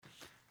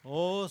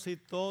Oh, si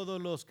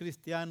todos los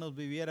cristianos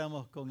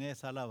viviéramos con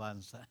esa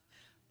alabanza.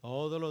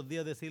 Todos los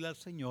días decirle al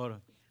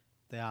Señor,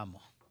 te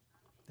amo,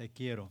 te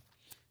quiero.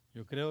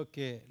 Yo creo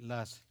que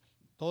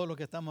todos los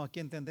que estamos aquí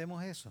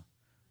entendemos eso.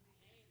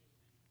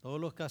 Todos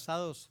los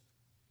casados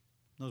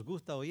nos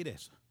gusta oír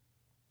eso,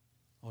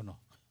 ¿o no?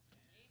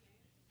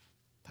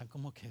 Están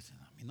como que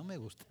a mí no me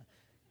gusta.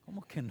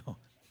 ¿Cómo que no?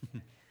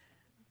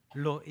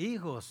 Los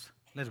hijos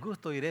les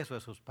gusta oír eso a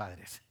sus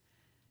padres.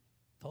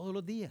 Todos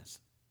los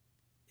días.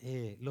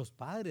 Los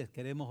padres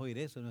queremos oír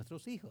eso de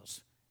nuestros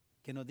hijos.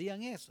 Que nos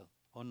digan eso,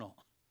 ¿o no?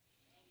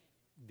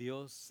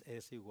 Dios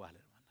es igual,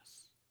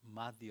 hermanos.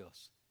 Más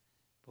Dios.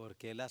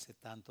 Porque Él hace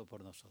tanto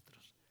por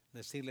nosotros.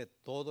 Decirle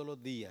todos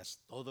los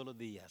días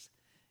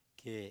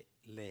que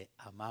le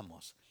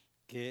amamos.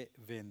 Qué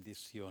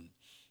bendición.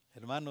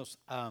 Hermanos,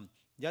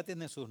 ya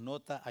tienen sus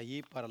notas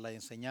allí para la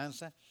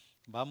enseñanza.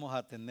 Vamos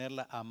a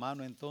tenerla a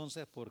mano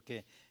entonces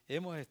porque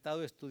hemos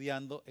estado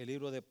estudiando el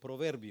libro de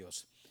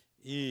Proverbios.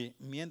 Y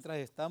mientras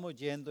estamos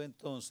yendo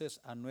entonces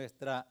a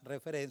nuestra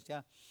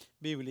referencia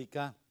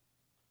bíblica,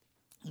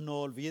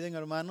 no olviden,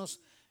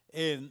 hermanos,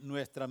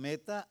 nuestra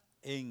meta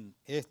en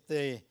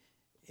este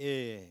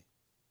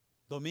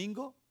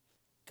domingo,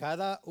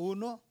 cada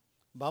uno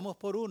vamos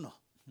por uno.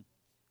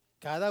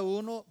 Cada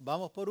uno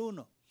vamos por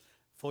uno.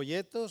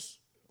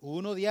 Folletos,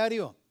 uno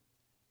diario.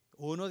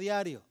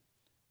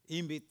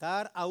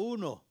 Invitar a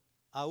uno.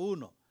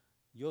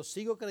 Yo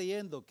sigo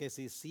creyendo que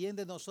si 100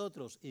 de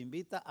nosotros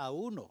invita a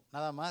uno,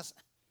 nada más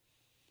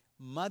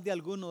de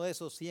alguno de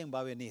esos 100 va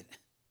a venir.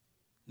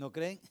 ¿No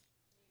creen?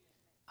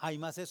 Hay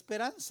más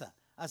esperanza.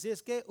 Así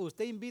es que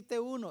usted invite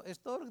a uno, es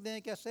todo lo que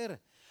tiene que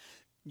hacer.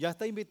 Ya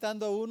está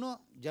invitando a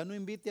uno, ya no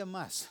invite a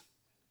más.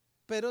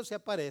 Pero si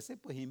aparece,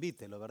 pues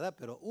invítelo, ¿verdad?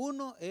 Pero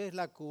uno es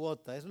la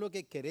cuota, es lo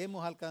que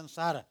queremos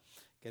alcanzar.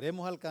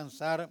 Queremos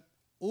alcanzar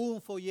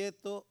un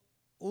folleto,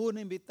 un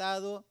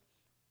invitado,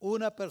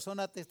 una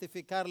persona a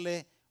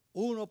testificarle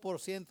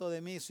 1%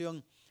 de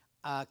misión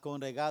a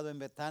congregado en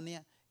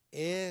Betania.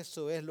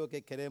 Eso es lo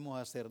que queremos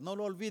hacer. No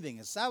lo olviden,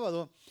 el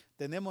sábado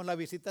tenemos la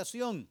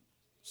visitación.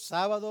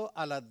 Sábado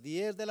a las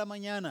 10 de la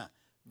mañana.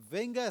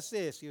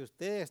 Véngase, si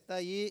usted está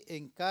allí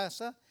en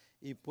casa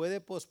y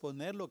puede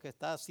posponer lo que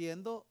está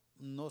haciendo,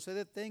 no se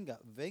detenga.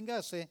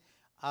 Véngase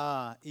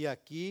y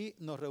aquí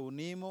nos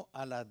reunimos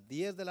a las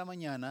 10 de la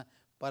mañana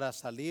para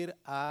salir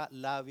a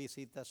la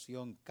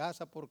visitación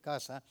casa por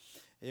casa.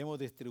 Hemos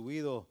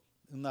distribuido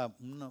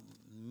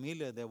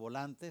miles de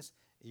volantes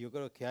y yo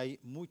creo que hay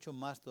mucho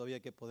más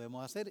todavía que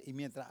podemos hacer. Y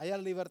mientras haya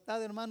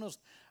libertad, hermanos,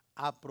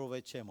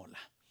 aprovechémosla.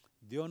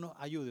 Dios nos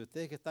ayude.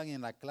 Ustedes que están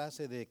en la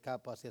clase de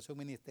capacitación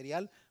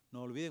ministerial,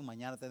 no olviden,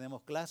 mañana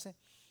tenemos clase.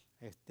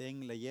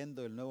 Estén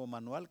leyendo el nuevo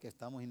manual que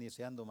estamos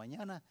iniciando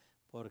mañana,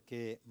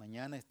 porque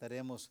mañana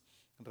estaremos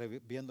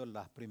viendo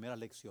las primeras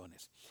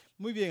lecciones.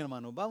 Muy bien,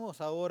 hermanos, vamos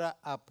ahora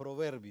a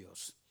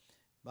Proverbios.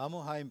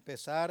 Vamos a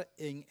empezar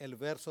en el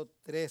verso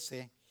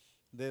 13,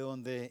 de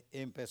donde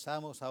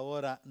empezamos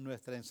ahora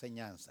nuestra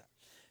enseñanza.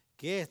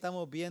 ¿Qué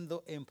estamos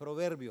viendo en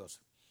Proverbios?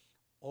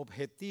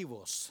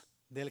 Objetivos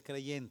del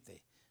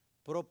creyente.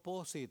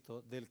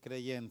 Propósito del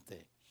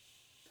creyente.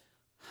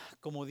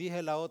 Como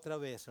dije la otra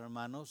vez,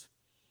 hermanos,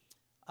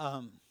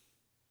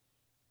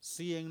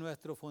 si en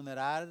nuestro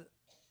funeral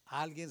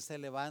alguien se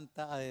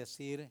levanta a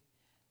decir,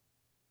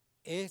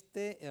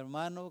 este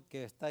hermano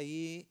que está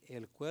allí,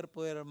 el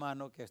cuerpo del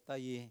hermano que está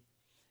allí,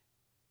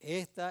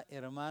 esta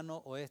hermano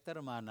o esta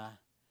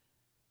hermana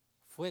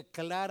fue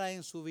claro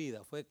en su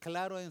vida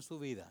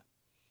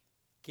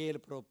que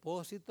el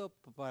propósito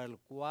para el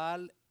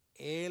cual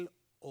él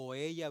o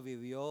ella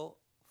vivió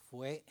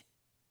fue,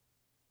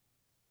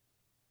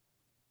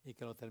 y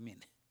que lo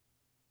termine.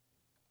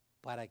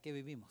 ¿Para qué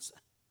vivimos?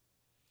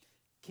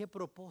 ¿Qué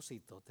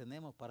propósito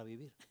tenemos para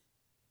vivir?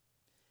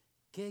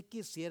 ¿Qué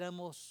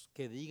quisiéramos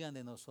que digan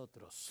de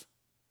nosotros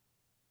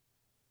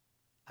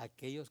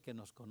aquellos que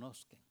nos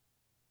conozcan?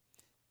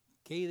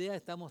 ¿Qué idea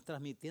estamos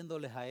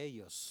transmitiéndoles a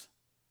ellos?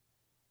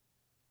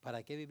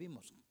 ¿Para qué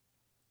vivimos?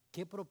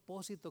 ¿Qué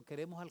propósito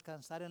queremos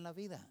alcanzar en la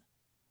vida?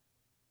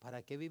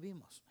 ¿Para qué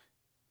vivimos?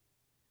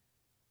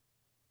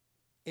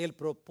 El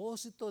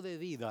propósito de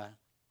vida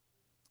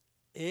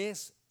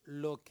es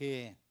lo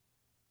que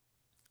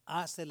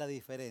hace la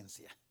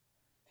diferencia.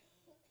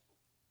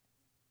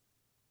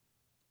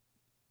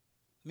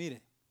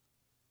 Mire,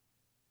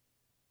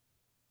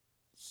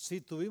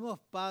 si tuvimos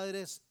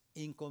padres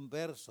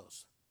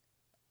inconversos,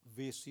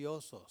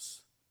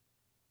 viciosos,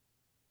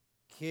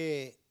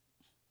 que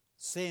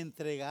se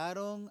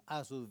entregaron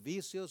a sus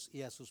vicios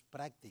y a sus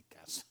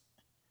prácticas,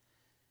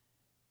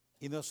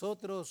 y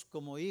nosotros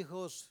como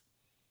hijos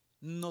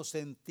nos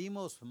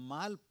sentimos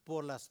mal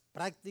por las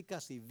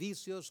prácticas y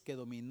vicios que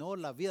dominó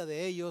la vida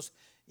de ellos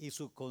y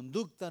su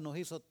conducta nos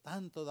hizo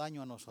tanto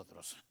daño a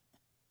nosotros.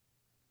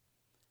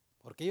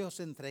 Porque ellos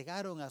se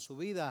entregaron a su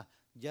vida,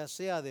 ya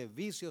sea de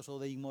vicios o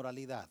de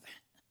inmoralidad.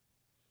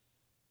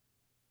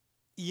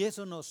 Y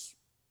eso nos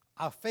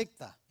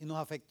afecta y nos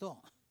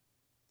afectó.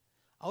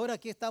 Ahora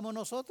aquí estamos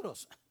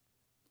nosotros.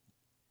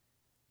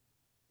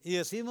 Y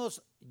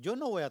decimos, yo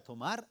no voy a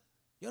tomar,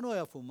 yo no voy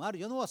a fumar,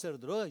 yo no voy a hacer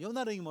droga, yo no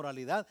haré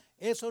inmoralidad.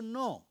 Eso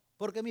no,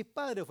 porque mis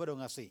padres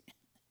fueron así.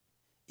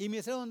 Y me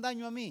hicieron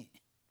daño a mí.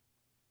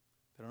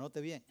 Pero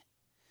note bien,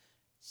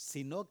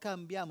 si no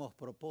cambiamos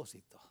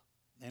propósito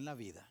en la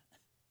vida,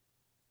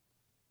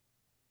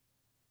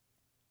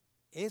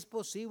 es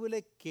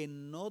posible que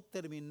no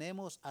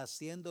terminemos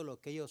haciendo lo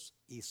que ellos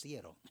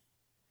hicieron,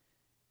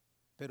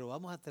 pero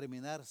vamos a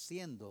terminar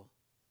siendo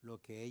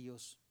lo que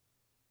ellos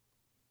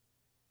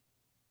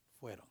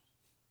fueron.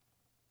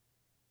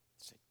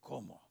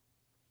 ¿Cómo?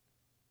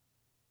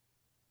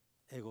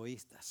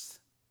 Egoístas.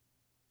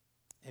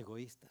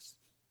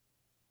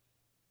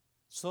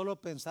 Solo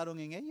pensaron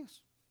en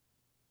ellos.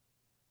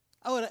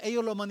 Ahora,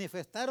 ellos lo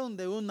manifestaron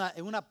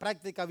en una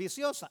práctica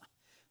viciosa.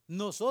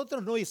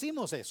 Nosotros no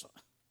hicimos eso,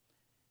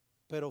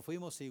 pero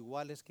fuimos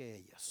iguales que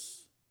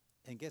ellos.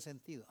 ¿En qué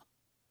sentido?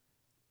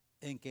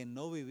 En que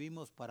no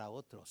vivimos para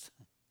otros,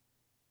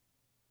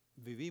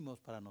 vivimos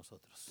para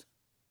nosotros.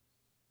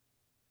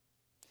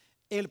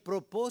 El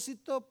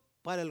propósito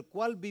para el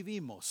cual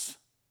vivimos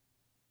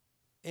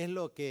es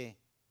lo que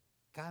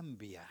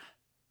cambia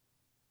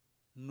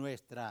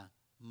nuestra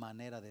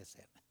manera de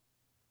ser.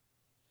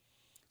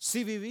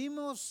 Si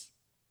vivimos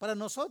para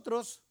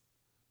nosotros,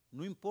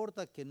 no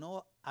importa que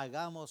no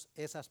hagamos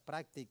esas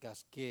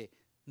prácticas que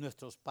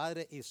nuestros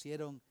padres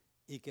hicieron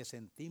y que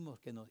sentimos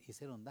que nos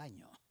hicieron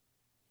daño.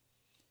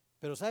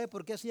 Pero ¿sabe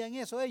por qué hacían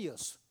eso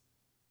ellos?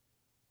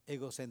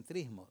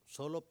 Egocentrismo,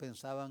 solo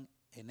pensaban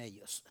en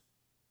ellos.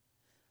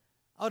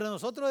 Ahora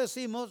nosotros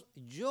decimos,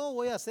 yo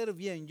voy a hacer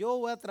bien, yo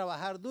voy a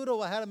trabajar duro,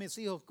 voy a dejar a mis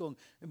hijos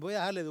voy a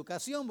darle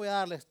educación, voy a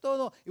darles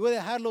todo y voy a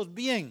dejarlos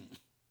bien.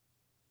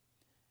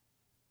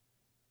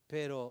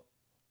 Pero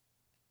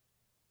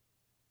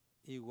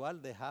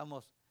igual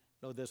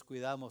los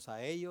descuidamos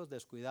a ellos,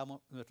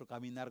 descuidamos nuestro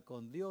caminar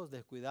con Dios,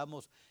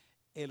 descuidamos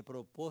el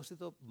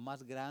propósito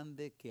más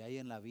grande que hay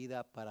en la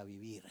vida para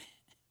vivir.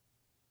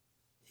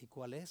 ¿Y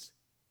cuál es?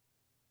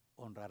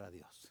 Honrar a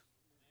Dios.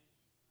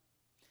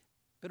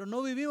 Pero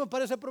no vivimos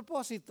para ese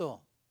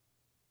propósito.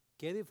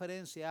 ¿Qué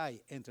diferencia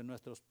hay entre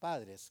nuestros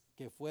padres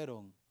que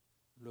fueron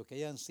lo que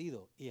hayan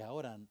sido y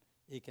ahora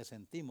y que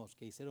sentimos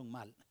que hicieron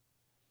mal?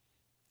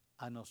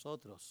 A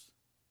nosotros,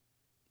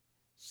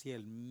 si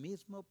el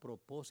mismo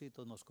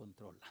propósito nos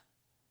controla,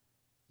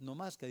 no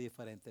más que de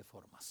diferentes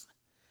formas.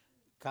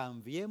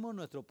 Cambiemos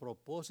nuestro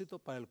propósito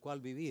para el cual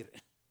vivir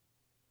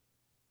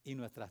y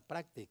nuestras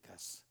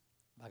prácticas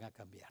van a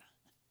cambiar.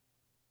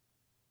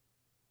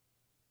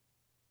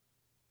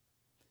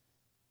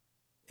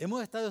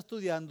 Hemos estado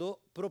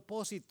estudiando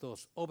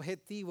propósitos,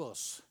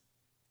 objetivos,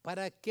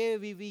 ¿para qué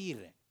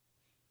vivir?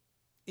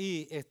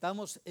 Y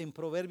estamos en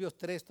Proverbios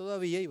 3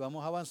 todavía y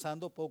vamos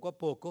avanzando poco a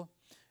poco.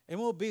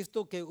 Hemos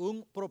visto que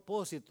un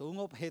propósito, un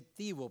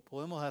objetivo,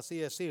 podemos así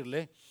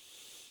decirle,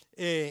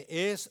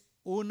 es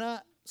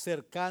una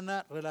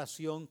cercana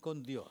relación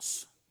con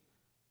Dios.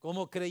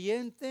 Como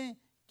creyente,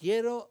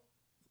 quiero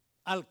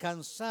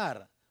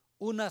alcanzar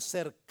una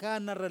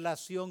cercana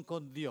relación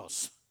con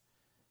Dios.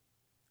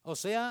 O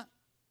sea,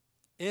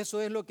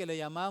 eso es lo que le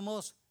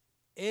llamamos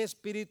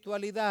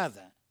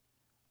espiritualidad,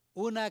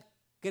 una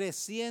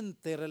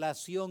creciente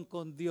relación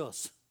con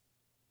Dios,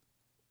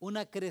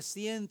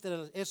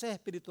 esa es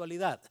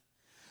espiritualidad.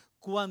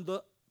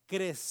 Cuando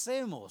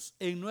crecemos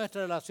en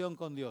nuestra relación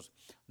con Dios,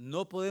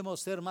 no podemos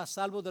ser más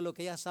salvos de lo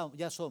que ya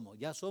somos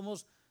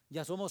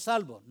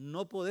salvos,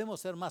 no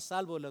podemos ser más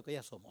salvos de lo que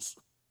ya somos.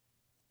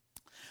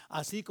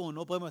 Así como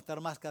no podemos estar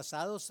más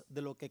casados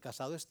de lo que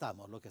casados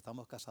estamos, los que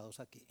estamos casados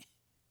aquí.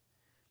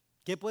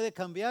 ¿Qué puede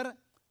cambiar?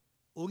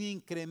 Un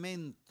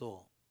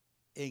incremento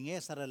en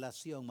esa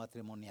relación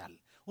matrimonial,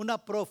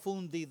 una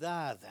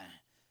profundidad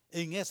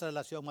en esa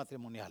relación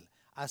matrimonial.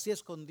 Así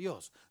es con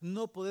Dios.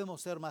 No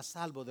podemos ser más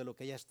salvos de lo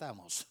que ya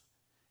estamos,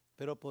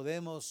 pero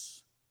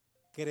podemos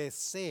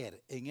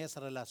crecer en esa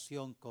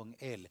relación con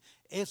Él.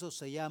 Eso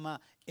se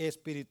llama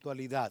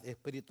espiritualidad.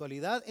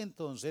 Espiritualidad,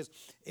 entonces,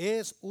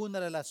 es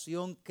una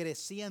relación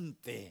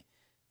creciente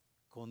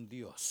con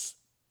Dios.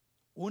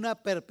 Una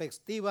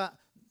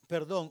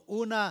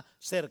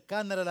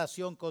cercana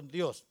relación con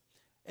Dios.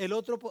 El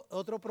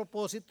otro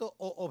propósito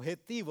o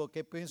objetivo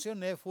que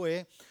mencioné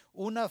fue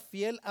una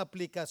fiel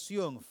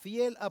aplicación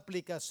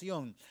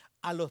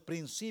a los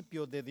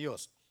principios de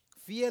Dios.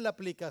 Fiel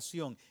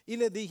aplicación. Y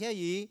les dije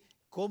allí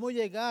cómo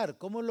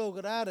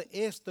lograr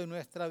esto en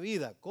nuestra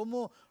vida,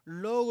 cómo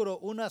logro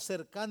una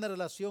cercana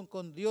relación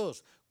con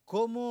Dios,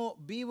 cómo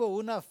vivo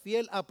una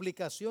fiel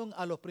aplicación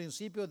a los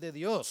principios de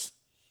Dios.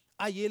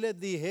 Allí les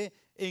dije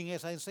en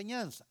esa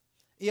enseñanza.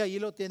 Y allí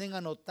lo tienen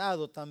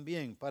anotado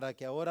también para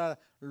que ahora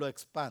lo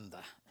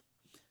expanda.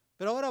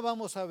 Pero ahora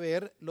vamos a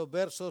ver los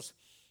versos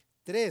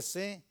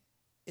 13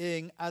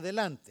 en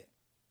adelante.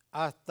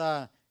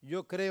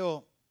 Yo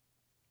creo,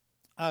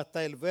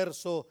 hasta el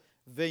verso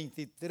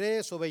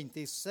 23 o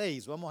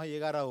 26. Vamos a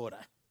llegar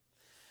ahora.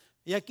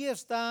 Y aquí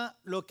está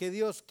lo que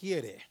Dios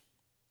quiere.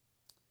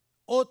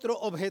 Otro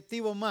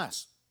objetivo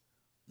más.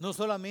 No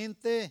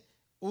solamente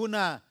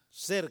una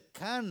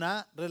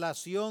cercana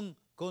relación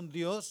con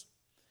Dios,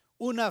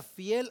 una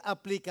fiel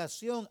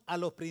aplicación a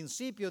los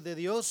principios de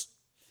Dios,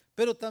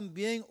 pero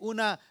también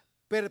una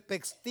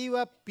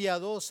perspectiva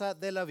piadosa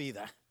de la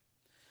vida.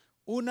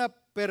 Una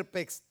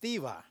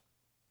perspectiva.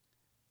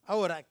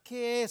 Ahora,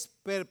 ¿qué es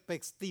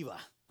perspectiva?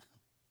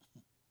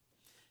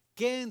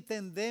 ¿Qué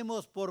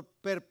entendemos por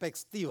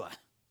perspectiva?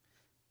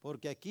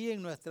 Porque aquí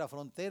en nuestra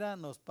frontera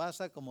nos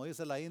pasa, como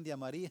dice la India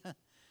María,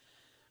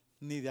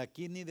 ni de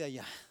aquí ni de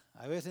allá.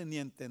 A veces ni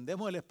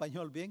entendemos el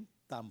español bien,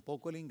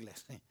 tampoco el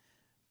inglés.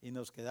 Y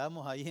nos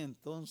quedamos ahí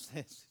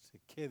entonces,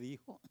 ¿qué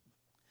dijo?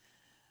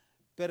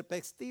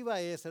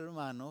 Perspectiva es,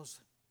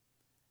 hermanos,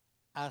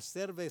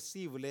 hacer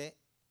visible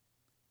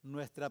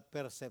nuestra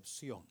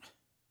percepción.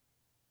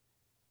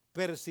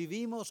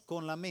 Percibimos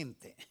con la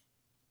mente,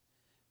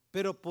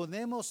 pero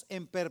ponemos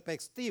en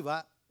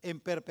perspectiva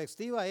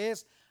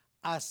es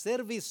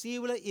hacer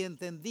visible y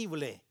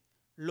entendible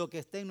lo que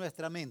está en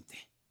nuestra mente.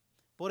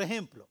 Por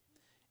ejemplo,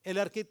 el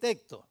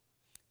arquitecto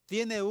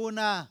tiene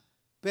una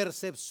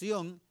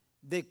percepción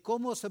de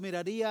cómo se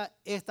miraría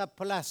esta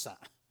plaza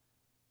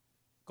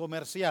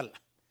comercial.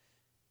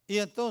 Y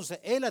entonces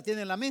él la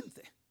tiene en la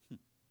mente,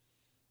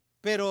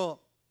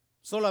 pero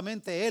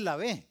solamente él la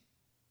ve,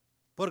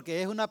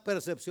 porque es una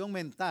percepción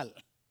mental.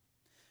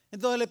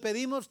 Entonces le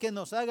pedimos que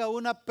nos haga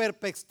una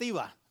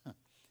perspectiva,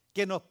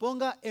 que nos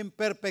ponga en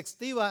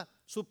perspectiva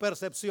su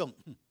percepción.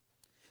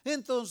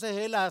 Entonces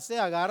él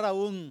agarra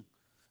un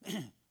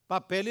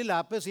papel y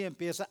lápiz y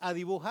empieza a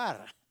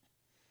dibujar.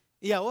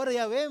 Y ahora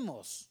ya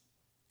vemos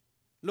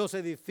los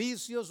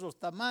edificios, los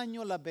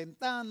tamaños, las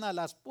ventanas,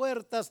 las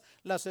puertas,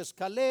 las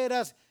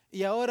escaleras,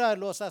 y ahora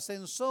los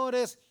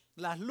ascensores,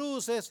 las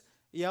luces,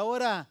 y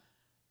ahora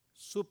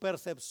su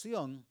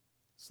percepción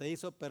se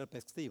hizo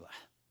perspectiva.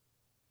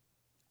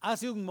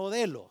 Hace un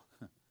modelo,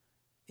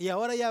 y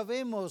ahora ya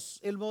vemos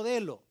el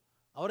modelo.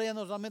 Ahora ya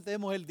no solamente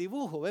vemos el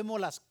dibujo,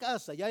 vemos las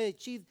casas ya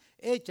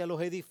hechas,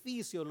 los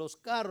edificios, los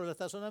carros, el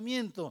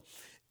estacionamiento.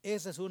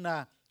 Esa es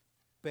una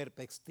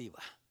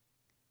perspectiva.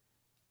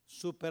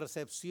 Su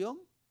percepción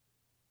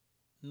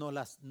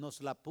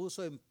nos la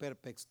puso en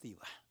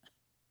perspectiva.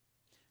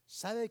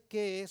 ¿Sabe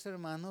qué es,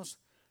 hermanos?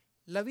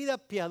 La vida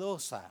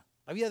piadosa,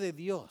 la vida de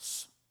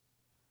Dios,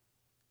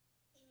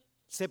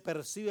 se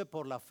percibe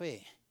por la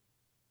fe.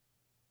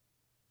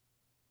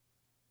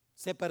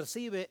 Se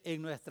percibe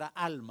en nuestra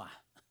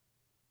alma.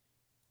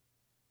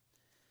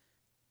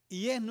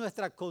 Y es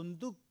nuestra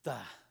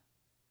conducta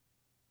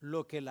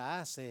lo que la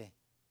hace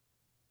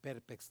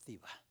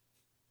perspectiva,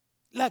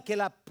 la que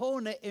la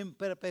pone en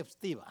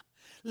perspectiva.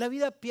 La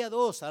vida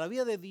piadosa, la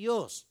vida de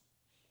Dios.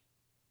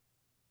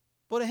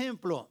 Por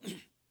ejemplo,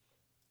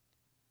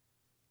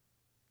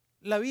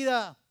 la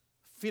vida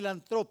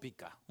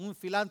filantrópica. Un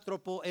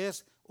filántropo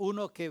es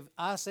uno que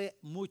hace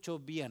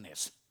muchos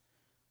bienes,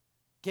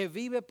 que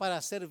vive para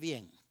hacer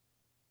bien.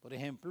 Por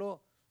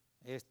ejemplo,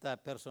 este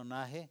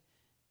personaje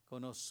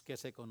que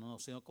se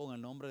conoció con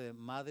el nombre de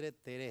Madre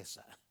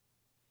Teresa.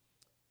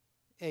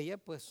 Ella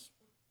pues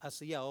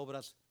hacía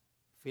obras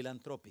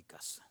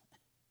filantrópicas.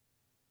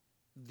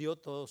 Dio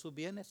todos sus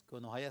bienes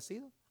que nos haya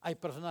sido. Hay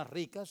personas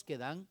ricas que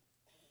dan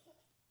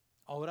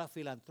obras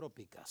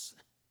filantrópicas.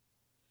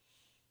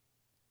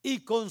 Y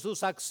con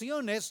sus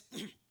acciones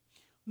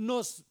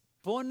nos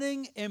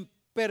ponen en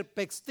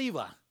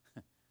perspectiva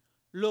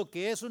lo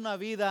que es una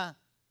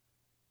vida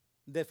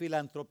de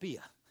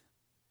filantropía.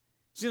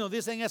 Si nos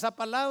dicen esa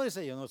palabra,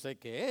 dice, yo no sé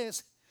qué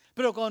es.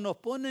 Pero cuando nos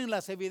ponen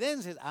las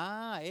evidencias,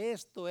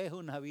 esto es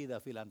una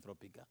vida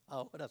filantrópica.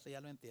 Ahora sí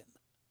ya lo entiendo.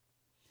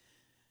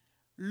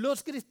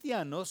 Los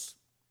cristianos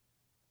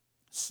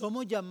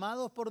somos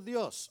llamados por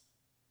Dios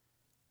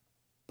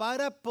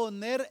para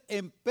poner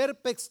en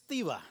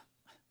perspectiva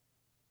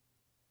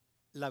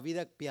la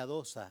vida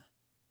piadosa,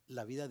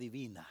 la vida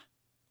divina,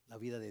 la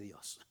vida de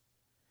Dios.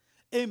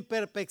 En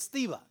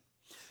perspectiva,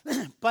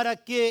 para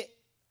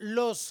que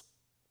las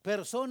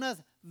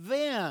personas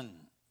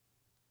vean,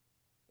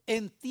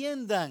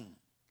 entiendan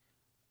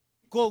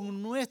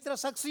con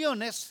nuestras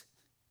acciones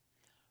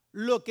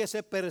lo que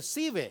se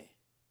percibe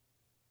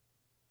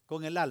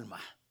con el alma,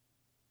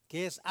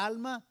 que es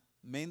alma,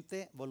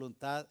 mente,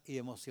 voluntad y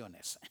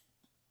emociones.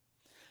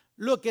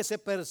 Lo que se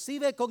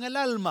percibe con el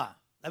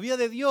alma, la vida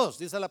de Dios,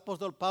 dice el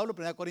apóstol Pablo,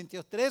 1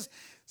 Corintios 3,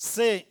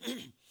 se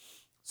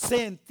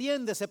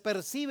entiende, se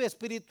percibe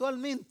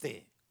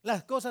espiritualmente.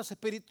 Las cosas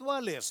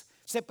espirituales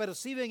se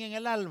perciben en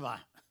el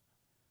alma,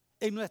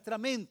 en nuestra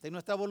mente, en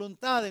nuestra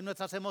voluntad, en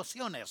nuestras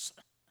emociones.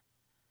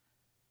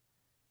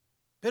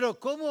 Pero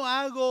 ¿cómo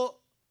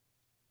hago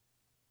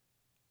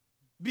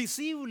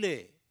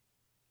visible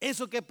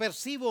eso que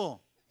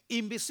percibo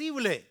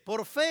invisible?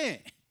 Por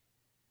fe.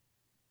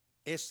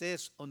 Ese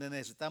es donde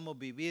necesitamos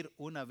vivir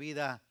una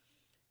vida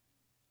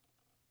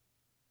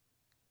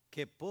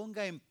que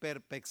ponga en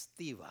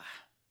perspectiva,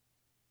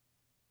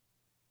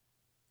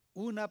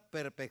 una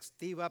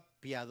perspectiva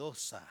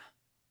piadosa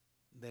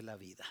de la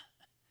vida.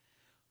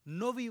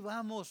 No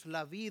vivamos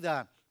la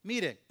vida,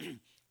 mire,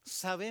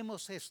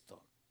 sabemos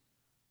esto,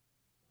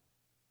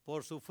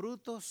 por sus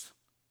frutos,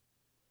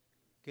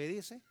 ¿qué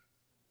dice?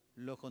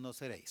 Lo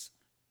conoceréis.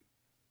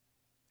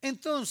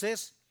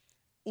 Entonces,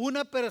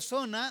 una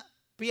persona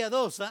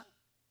piadosa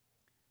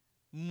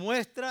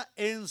muestra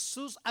en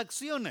sus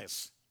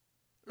acciones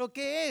lo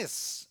que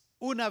es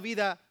una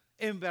vida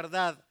en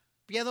verdad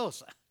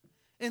piadosa.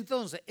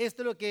 Entonces,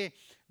 esto es lo que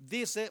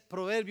dice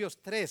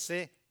Proverbios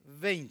 13,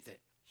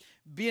 20.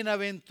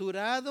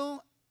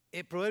 Bienaventurado,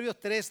 Proverbios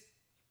 3,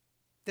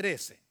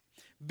 13.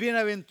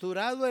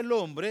 Bienaventurado el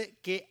hombre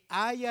que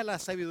halla la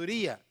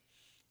sabiduría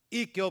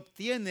y que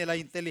obtiene la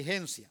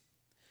inteligencia,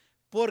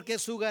 porque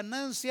su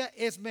ganancia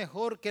es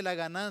mejor que la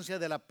ganancia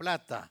de la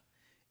plata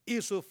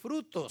y sus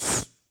frutos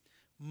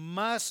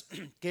más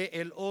que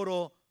el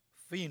oro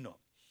fino.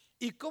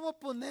 ¿Y cómo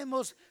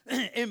ponemos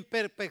en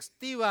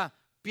perspectiva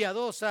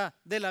piadosa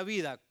de la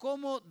vida?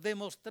 ¿Cómo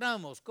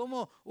demostramos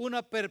como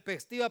una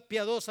perspectiva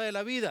piadosa de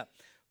la vida?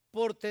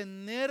 Por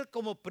tener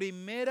como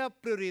primera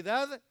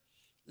prioridad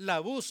la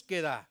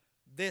búsqueda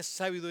de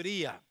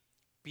sabiduría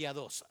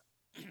piadosa.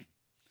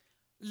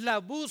 La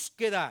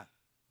búsqueda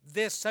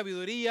de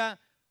sabiduría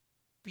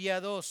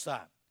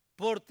piadosa.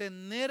 Por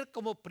tener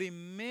como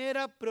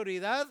primera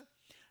prioridad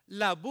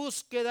la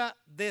búsqueda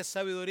de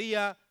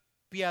sabiduría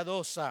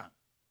piadosa.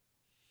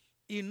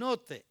 Y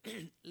note,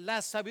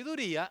 la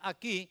sabiduría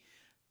aquí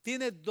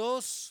tiene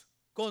dos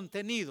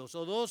contenidos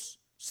o dos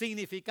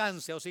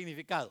significancias o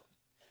significados.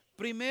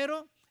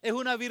 Primero, es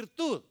una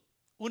virtud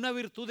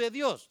de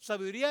Dios.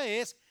 Sabiduría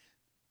es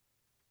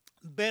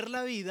ver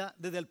la vida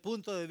desde el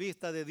punto de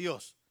vista de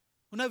Dios,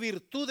 una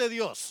virtud de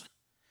Dios.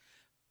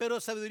 Pero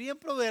sabiduría en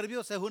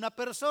Proverbios es una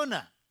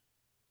persona,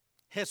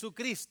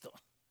 Jesucristo.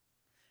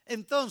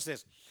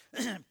 Entonces,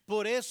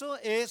 por eso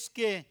es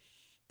que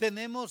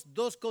tenemos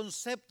dos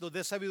conceptos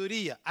de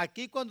sabiduría.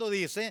 Aquí cuando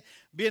dice,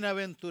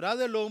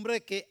 bienaventurado el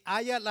hombre que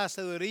halla la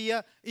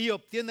sabiduría y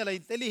obtiene la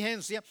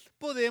inteligencia,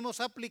 podemos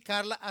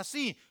aplicarla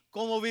así.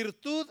 Como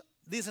virtud,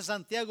 dice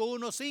Santiago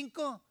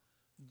 1:5,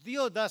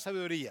 Dios da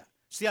sabiduría.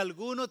 Si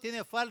alguno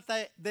tiene falta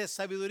de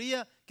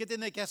sabiduría, ¿qué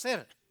tiene que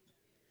hacer?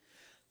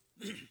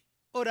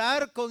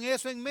 Orar con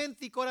eso en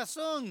mente y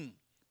corazón.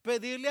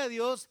 Pedirle a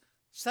Dios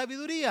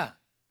sabiduría.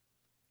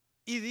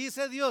 Y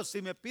dice Dios,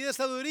 si me pides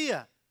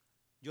sabiduría,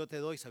 yo te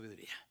doy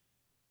sabiduría.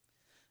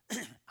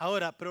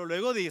 Ahora, pero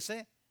luego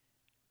dice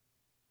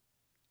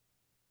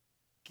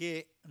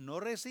que no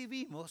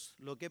recibimos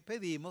lo que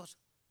pedimos.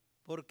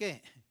 ¿Por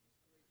qué?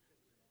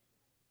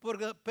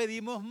 Porque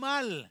pedimos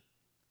mal.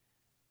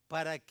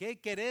 ¿Para qué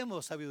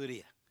queremos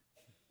sabiduría?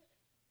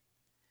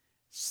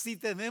 Si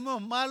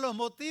tenemos malos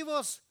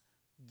motivos,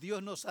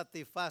 Dios nos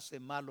satisface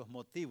malos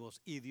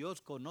motivos y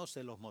Dios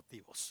conoce los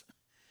motivos.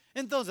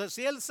 Entonces,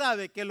 si Él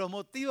sabe que los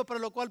motivos por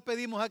los cuales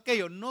pedimos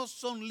aquello no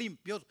son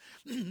limpios,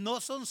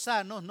 no son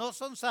sanos, no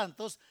son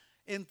santos,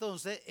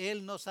 entonces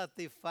Él no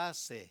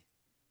satisface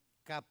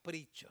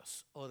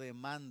caprichos o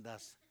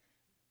demandas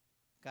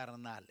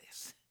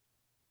carnales.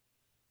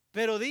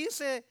 Pero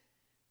dice,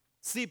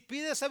 si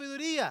pide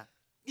sabiduría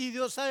y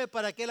Dios sabe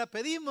para qué la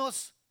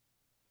pedimos,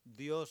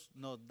 Dios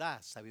nos da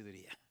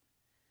sabiduría.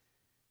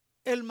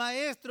 El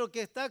maestro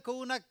que está con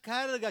una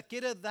carga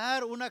quiere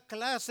dar una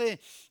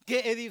clase que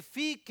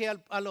edifique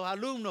a los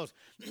alumnos,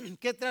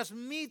 que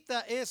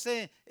transmita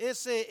ese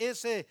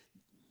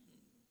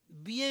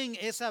bien,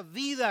 esa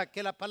vida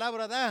que la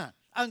palabra da.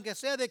 Aunque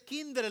sea de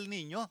kinder el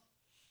niño,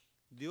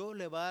 Dios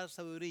le va a dar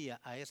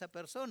sabiduría a esa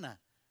persona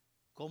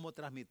cómo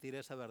transmitir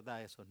esa verdad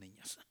a esos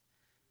niños.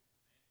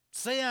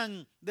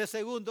 Sean de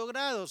segundo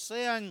grado,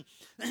 sean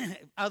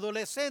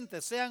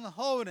adolescentes, sean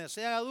jóvenes,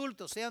 sean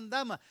adultos, sean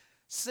damas,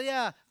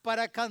 sea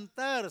para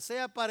cantar,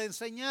 sea para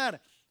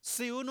enseñar.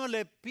 Si uno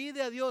le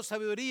pide a Dios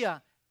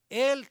sabiduría,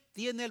 Él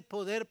tiene el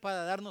poder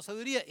para darnos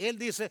sabiduría. Él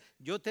dice,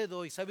 yo te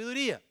doy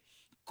sabiduría.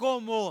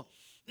 Como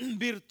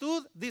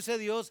virtud, dice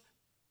Dios,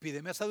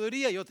 pídeme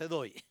sabiduría, yo te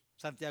doy.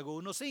 Santiago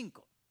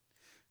 1:5.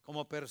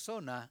 Como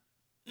persona,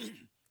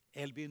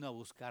 Él vino a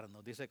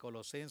buscarnos. Dice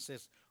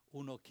Colosenses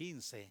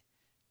 1:15,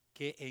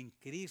 que en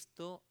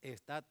Cristo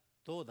está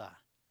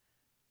toda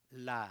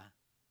la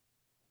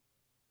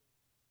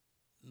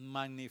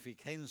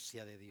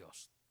magnificencia de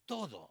Dios.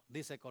 Todo,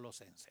 dice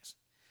Colosenses.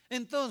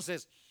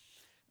 Entonces,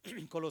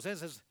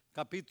 Colosenses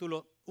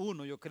capítulo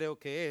 1 yo creo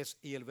que es,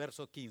 y el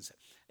verso 15.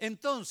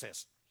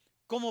 Entonces,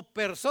 como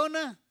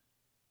persona,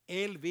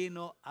 Él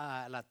vino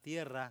a la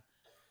tierra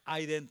a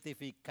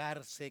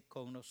identificarse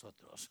con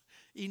nosotros.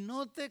 Y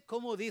note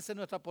cómo dice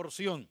nuestra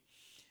porción,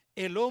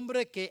 el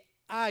hombre que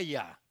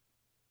halla.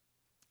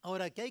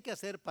 Ahora, ¿qué hay que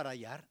hacer para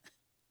hallar?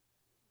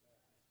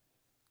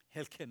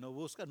 El que no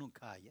busca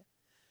nunca halla.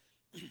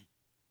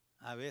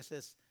 A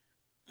veces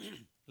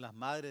las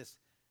madres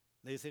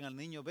le dicen al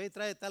niño, ve y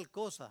trae tal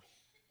cosa.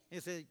 Y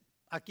dice,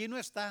 aquí no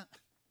está.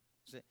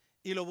 Dice,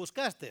 ¿y lo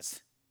buscaste?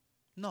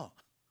 No.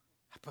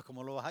 Pues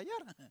 ¿cómo lo vas a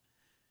hallar?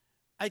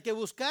 Hay que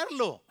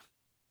buscarlo.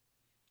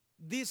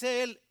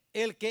 Dice él,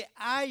 el que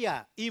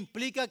halla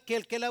implica que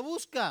el que la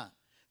busca.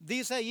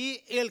 Dice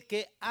allí, el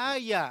que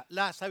halla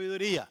la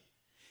sabiduría.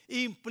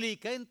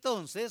 Implica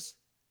entonces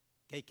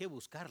que hay que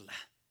buscarla.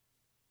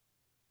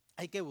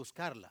 Hay que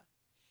buscarla.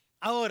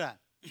 Ahora,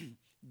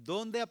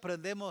 ¿dónde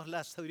aprendemos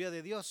la sabiduría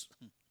de Dios?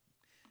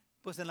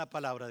 Pues en la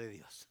palabra de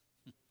Dios.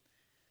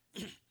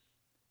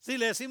 Si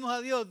le decimos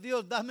a Dios,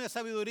 Dios, dame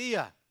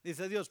sabiduría,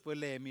 dice Dios, pues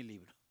lee mi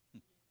libro.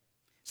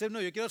 Dice,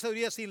 no, yo quiero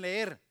sabiduría sin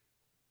leer.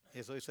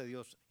 Eso dice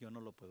Dios, yo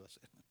no lo puedo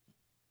hacer.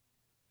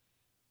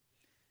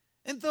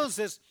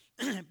 Entonces,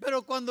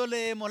 pero cuando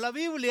leemos la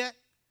Biblia,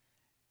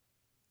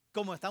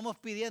 como estamos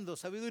pidiendo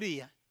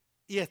sabiduría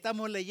y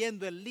estamos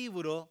leyendo el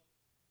libro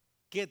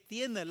que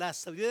tiene la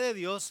sabiduría de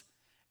Dios,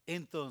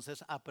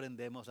 entonces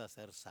aprendemos a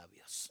ser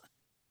sabios.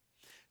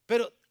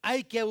 Pero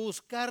hay que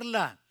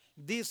buscarla.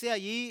 Dice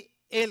allí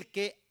el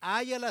que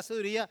haya la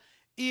sabiduría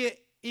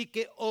y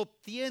que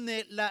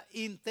obtiene la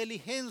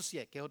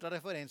inteligencia, que es otra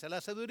referencia a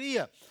la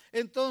sabiduría.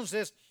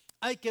 Entonces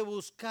hay que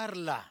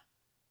buscarla.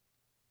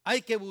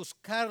 Hay que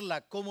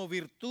buscarla como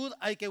virtud,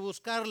 hay que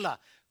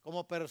buscarla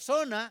como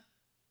persona.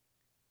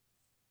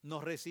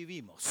 Nos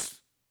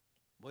recibimos,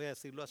 voy a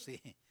decirlo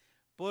así,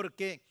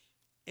 porque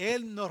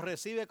Él nos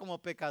recibe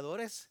como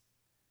pecadores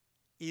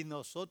y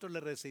nosotros le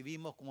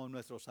recibimos como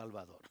nuestro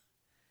Salvador.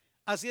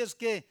 Así es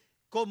que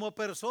como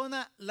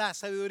persona, la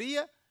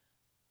sabiduría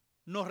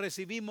nos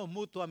recibimos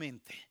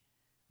mutuamente.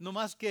 No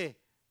más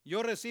que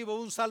yo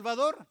recibo un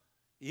Salvador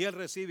y Él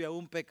recibe a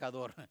un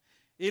pecador.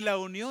 Y la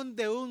unión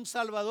de un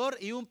Salvador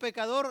y un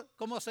pecador,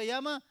 ¿cómo se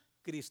llama?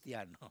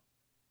 Cristiano.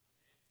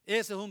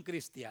 Ese es un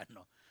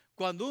cristiano.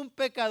 Cuando un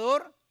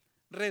pecador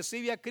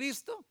recibe a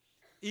Cristo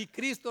y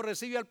Cristo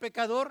recibe al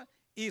pecador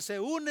y se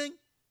unen,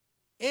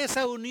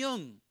 esa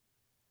unión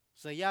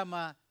se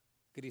llama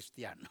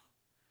cristiano.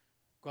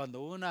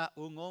 Cuando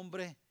un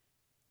hombre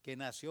que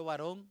nació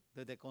varón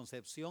desde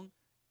concepción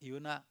y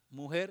una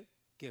mujer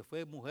que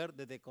fue mujer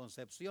desde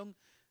concepción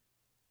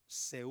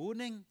se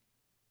unen,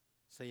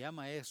 se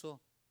llama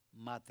eso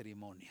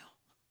matrimonio.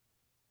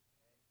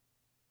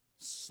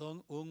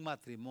 Son un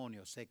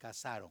matrimonio, se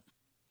casaron.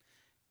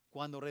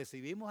 Cuando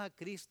recibimos a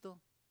Cristo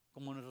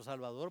como nuestro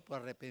Salvador por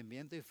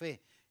arrepentimiento y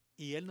fe,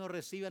 y Él nos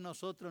recibe a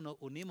nosotros, nos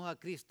unimos a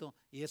Cristo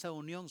y esa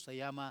unión se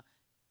llama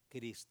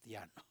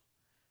cristiano.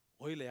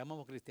 Hoy le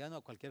llamamos cristiano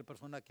a cualquier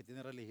persona que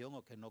tiene religión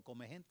o que no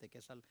come gente,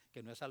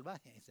 que no es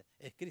salvaje,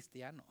 es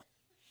cristiano.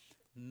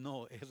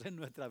 No, esa es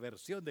nuestra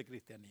versión de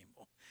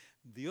cristianismo.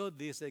 Dios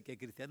dice que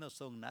cristianos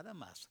son nada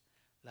más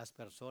las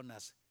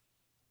personas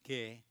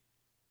que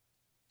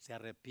se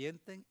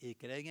arrepienten y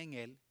creen en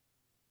Él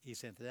y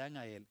se entregan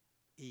a Él.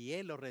 Y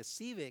Él los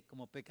recibe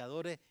como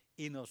pecadores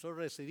y nosotros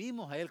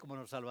recibimos a Él como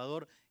nuestro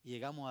Salvador y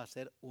llegamos a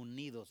ser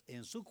unidos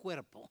en su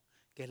cuerpo,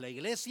 que es la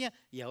iglesia,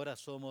 y ahora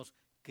somos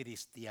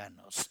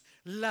cristianos.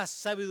 La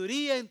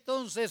sabiduría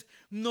entonces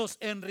nos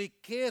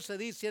enriquece,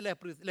 dice la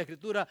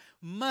Escritura,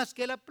 más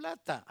que la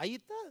plata. Ahí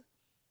está.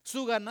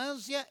 Su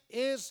ganancia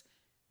es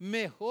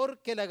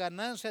mejor que la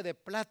ganancia de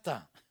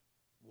plata.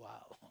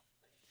 Wow.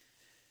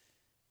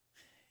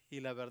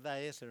 Y la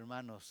verdad es,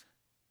 hermanos,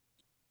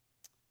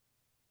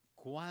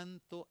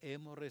 ¿cuánto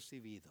hemos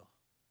recibido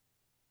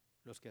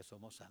los que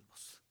somos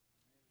salvos?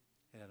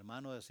 El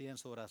hermano decía en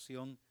su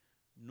oración,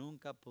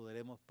 nunca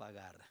podremos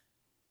pagar.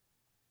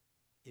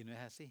 Y no es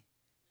así.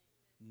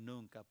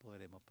 Nunca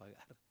podremos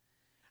pagar.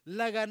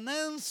 La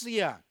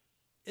ganancia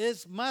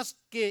es más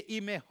que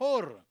y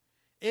mejor.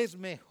 Es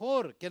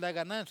mejor que la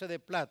ganancia de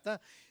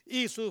plata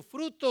y sus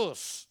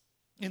frutos.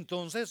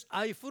 Entonces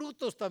hay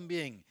frutos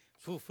también.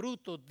 Sus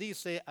frutos,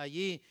 dice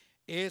allí,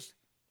 es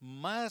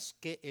más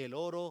que el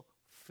oro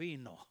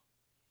fino.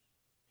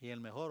 Y el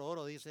mejor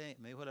oro, dice,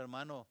 me dijo el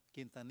hermano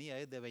Quintanilla,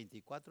 es de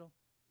 24.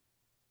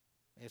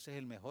 Ese es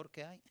el mejor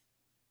que hay.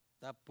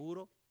 Está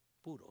puro,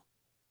 puro.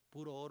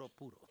 Puro oro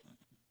puro.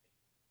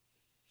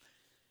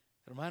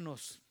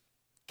 Hermanos,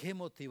 qué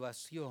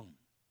motivación.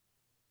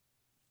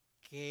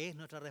 ¿Qué es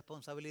nuestra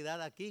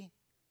responsabilidad aquí?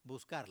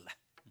 Buscarla.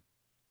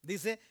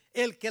 Dice,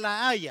 el que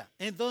la haya.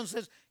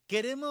 Entonces,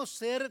 queremos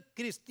ser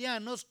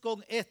cristianos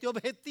con este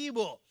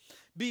objetivo.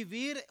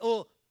 Vivir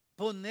o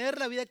poner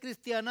la vida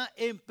cristiana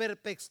en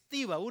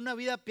perspectiva. Una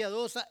vida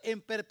piadosa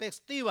en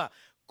perspectiva.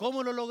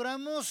 ¿Cómo lo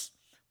logramos?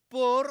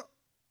 Por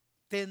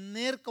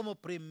tener como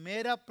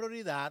primera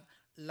prioridad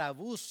la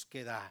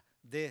búsqueda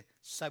de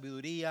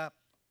sabiduría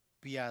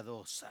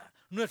piadosa.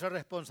 Nuestra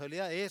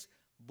responsabilidad es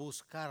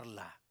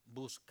buscarla,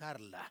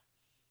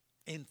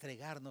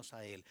 entregarnos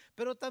a Él.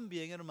 Pero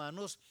también,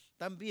 hermanos,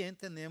 también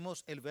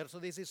tenemos el verso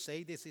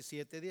 16,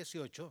 17,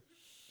 18,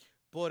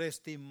 por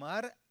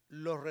estimar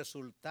los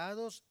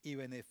resultados y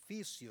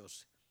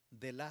beneficios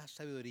de la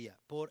sabiduría,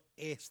 por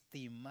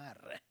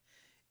estimar,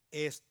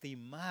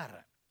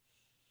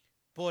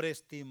 por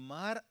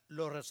estimar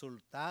los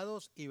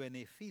resultados y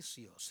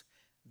beneficios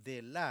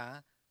de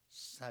la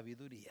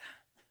sabiduría.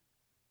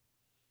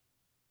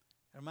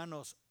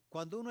 Hermanos,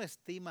 cuando uno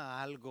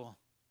estima algo,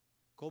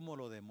 ¿cómo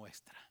lo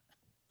demuestra?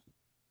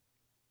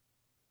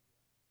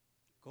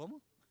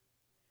 ¿Cómo?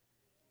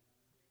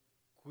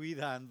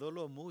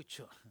 Cuidándolo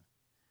mucho.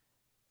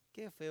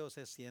 Qué feo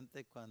se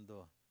siente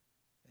cuando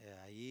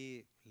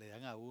ahí le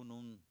dan a uno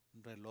un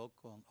reloj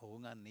o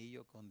un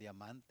anillo con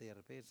diamante y de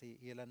repente,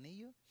 ¿y el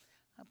anillo?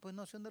 Ah, pues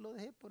no sé dónde lo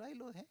dejé, por ahí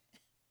lo dejé.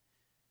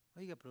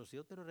 Oiga, pero si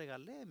yo te lo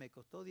regalé, me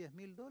costó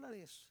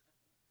 $10,000.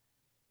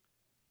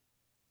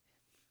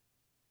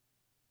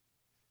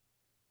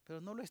 pero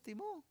no lo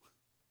estimó,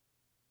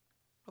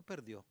 lo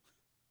perdió.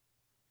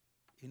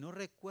 Y no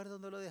recuerdo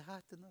dónde lo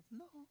dejaste. No,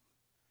 no.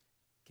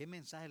 ¿Qué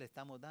mensaje le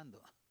estamos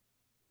dando?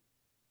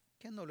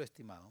 Que no lo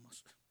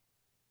estimábamos.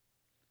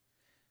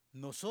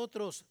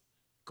 Nosotros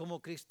como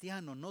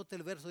cristianos, note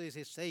el verso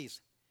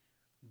 16,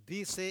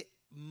 dice,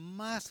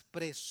 más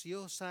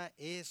preciosa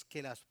es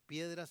que las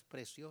piedras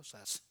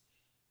preciosas,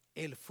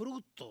 el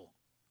fruto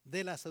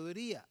de la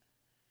sabiduría.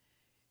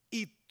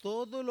 Y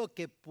todo lo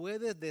que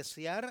puedes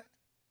desear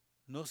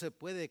no se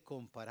puede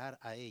comparar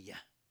a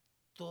ella.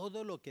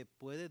 Todo lo que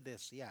puedes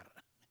desear.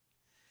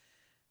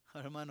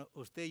 Hermano,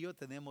 usted y yo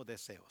tenemos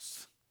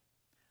deseos.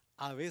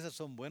 A veces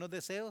son buenos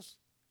deseos,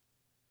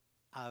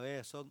 a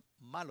veces son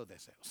malos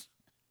deseos.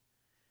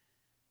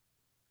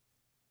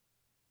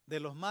 De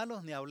los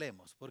malos ni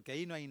hablemos, porque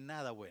ahí no hay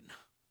nada bueno.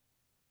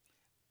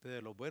 Pero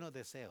de los buenos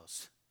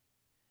deseos,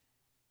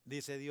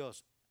 dice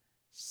Dios,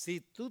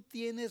 si tú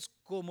tienes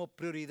como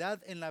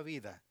prioridad en la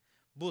vida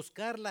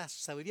buscar la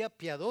sabiduría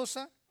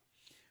piadosa,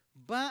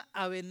 va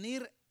a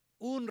venir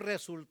un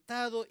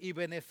resultado y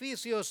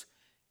beneficios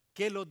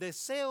que los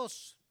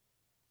deseos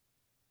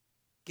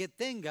que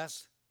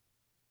tengas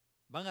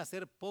van a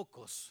ser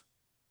pocos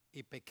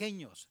y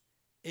pequeños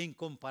en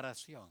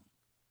comparación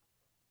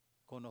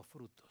con los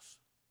frutos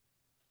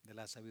de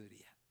la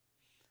sabiduría.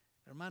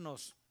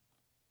 Hermanos,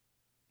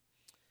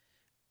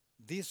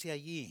 dice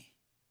allí,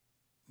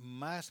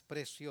 más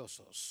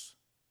preciosos,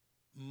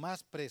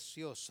 más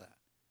preciosa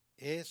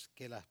es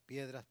que las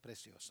piedras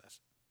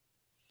preciosas.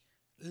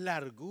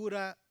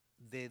 Largura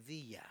de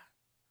día,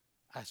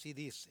 así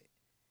dice,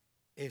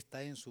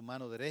 está en su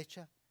mano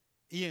derecha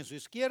y en su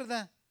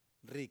izquierda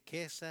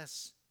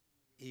riquezas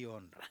y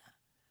honra.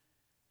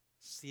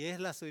 Si es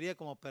la sabiduría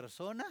como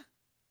persona,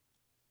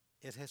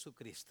 es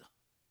Jesucristo.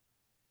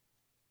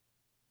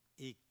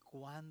 ¿Y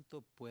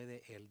cuánto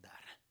puede Él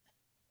dar?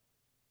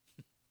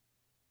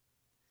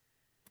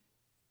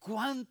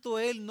 ¿Cuánto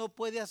Él no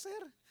puede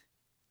hacer?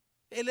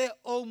 Él es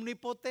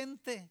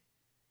omnipotente,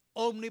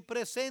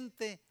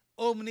 omnipresente,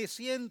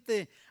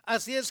 omnisciente.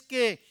 Así es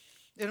que,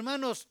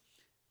 hermanos,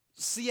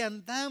 si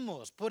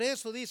andamos, por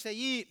eso dice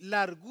allí,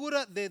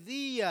 largura de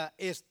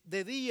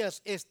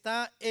días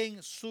está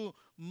en su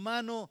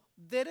mano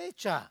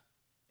derecha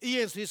y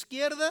en su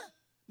izquierda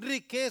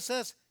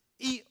riquezas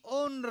y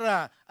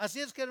honra. Así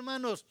es que,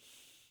 hermanos,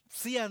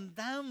 si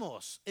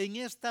andamos en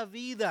esta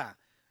vida,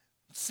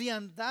 si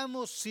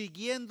andamos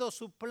siguiendo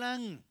su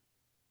plan,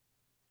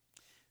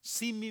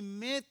 si mi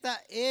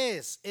meta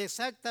es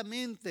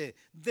exactamente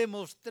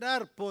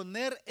demostrar,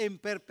 poner en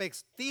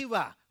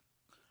perspectiva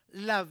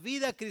la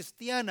vida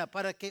cristiana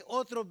para que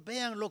otros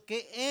vean lo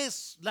que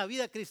es la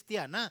vida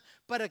cristiana,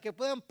 para que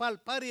puedan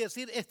palpar y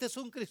decir, este es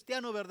un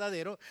cristiano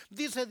verdadero.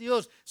 Dice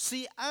Dios,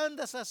 si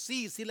andas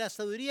así, si la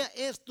sabiduría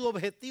es tu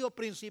objetivo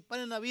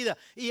principal en la vida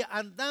y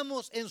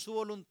andamos en su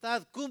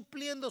voluntad,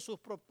 cumpliendo sus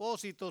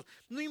propósitos,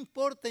 no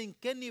importa en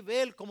qué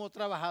nivel, como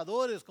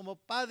trabajadores, como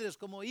padres,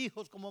 como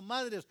hijos, como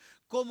madres,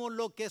 como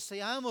lo que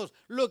seamos,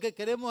 lo que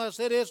queremos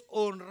hacer es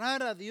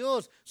honrar a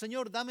Dios.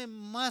 Señor, dame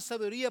más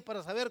sabiduría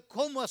para saber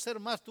cómo hacer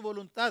más tu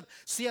voluntad.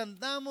 Si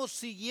andamos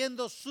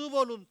siguiendo su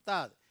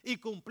voluntad y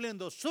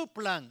cumpliendo su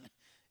plan,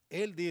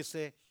 Él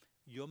dice,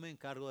 yo me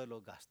encargo de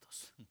los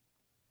gastos.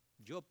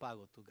 Yo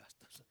pago tus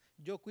gastos.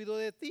 Yo cuido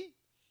de ti.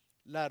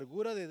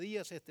 Largura de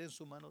días está en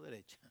su mano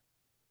derecha.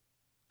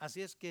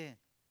 Así es que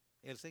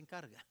Él se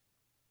encarga.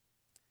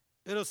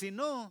 Pero si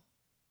no,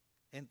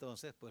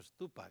 entonces pues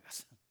tú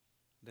pagas.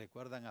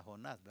 Recuerdan a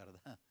Jonás,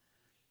 ¿verdad?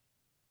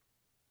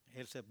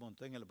 Él se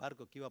montó en el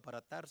barco que iba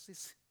para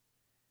Tarsis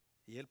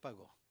y él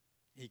pagó.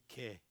 ¿Y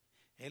qué?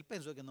 Él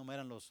pensó que no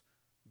eran los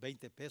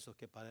 20 pesos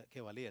que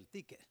valía el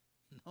ticket.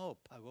 No,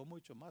 pagó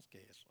mucho más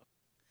que eso.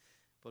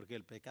 Porque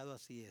el pecado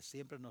así es,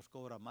 siempre nos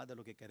cobra más de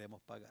lo que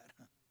queremos pagar.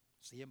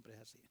 Siempre es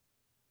así.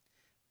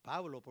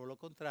 Pablo, por lo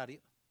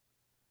contrario,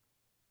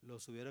 lo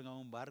subieron a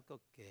un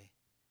barco que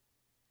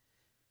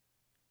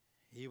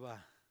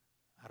iba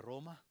a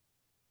Roma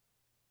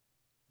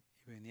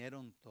y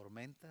vinieron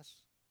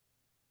tormentas,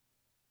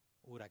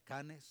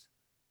 huracanes.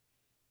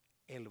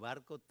 El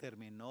barco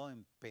terminó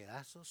en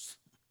pedazos,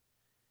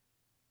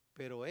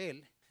 pero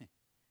él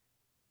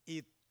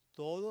y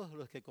todos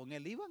los que con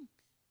él iban,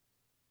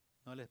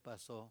 no les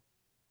pasó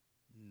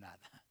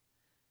nada.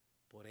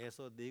 Por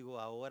eso digo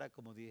ahora,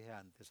 como dije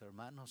antes,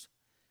 hermanos,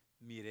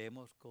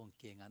 miremos con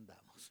quién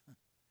andamos.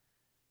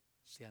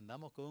 Si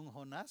andamos con un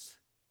Jonás,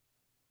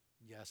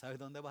 ya sabes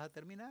dónde vas a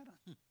terminar.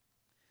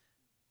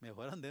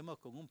 Mejor andemos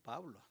con un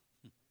Pablo,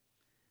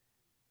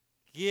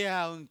 que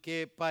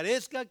aunque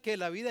parezca que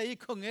la vida ahí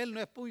con él no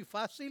es muy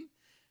fácil,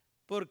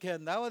 porque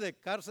andaba de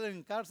cárcel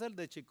en cárcel,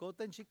 de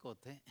chicote en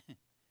chicote,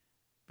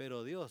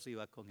 pero Dios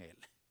iba con él.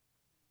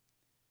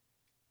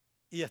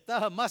 Y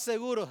estaban más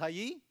seguros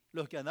allí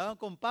los que andaban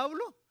con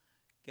Pablo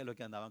que los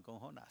que andaban con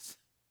Jonás.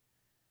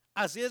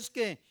 Así es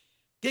que,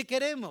 ¿qué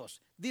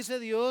queremos? Dice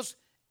Dios,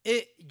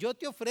 yo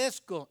te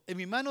ofrezco, en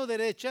mi mano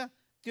derecha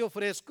te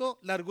ofrezco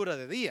largura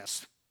de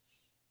días.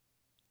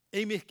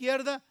 En mi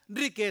izquierda,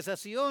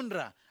 riquezas y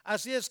honra.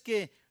 Así es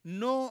que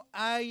no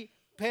hay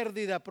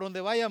pérdida por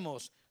donde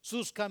vayamos.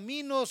 Sus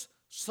caminos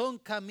son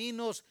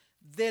caminos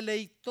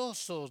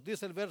deleitosos,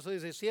 dice el verso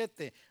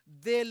 17,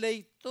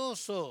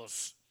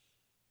 deleitosos.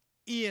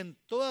 Y en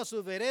todas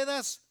sus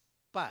veredas,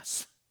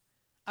 paz.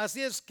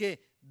 Así es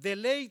que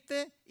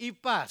deleite y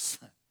paz.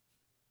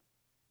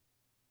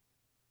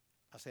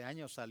 Hace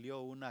años salió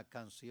una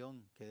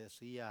canción que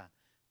decía,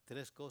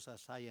 3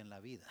 cosas hay en la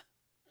vida.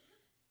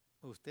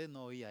 Usted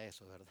no oía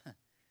eso, ¿verdad?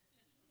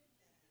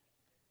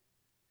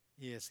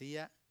 Y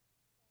decía,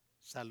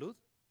 salud,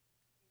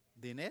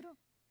 dinero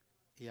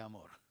y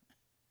amor.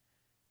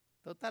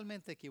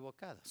 Totalmente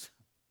equivocados.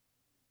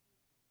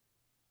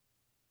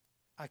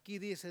 Aquí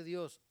dice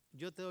Dios,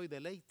 yo te doy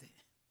deleite,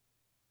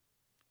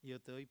 y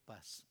yo te doy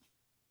paz,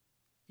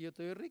 y yo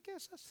te doy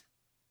riquezas.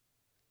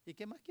 ¿Y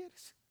qué más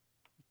quieres?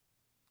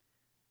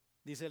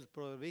 Dice el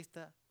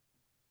proverbista,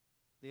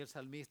 dice el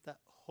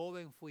salmista,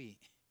 joven fui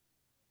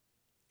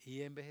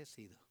y he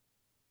envejecido.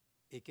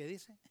 ¿Y qué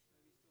dice?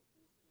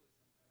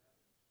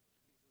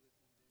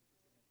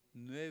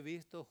 No he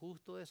visto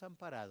justo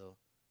desamparado,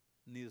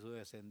 ni su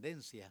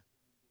descendencia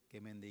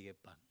que mendigue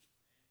pan.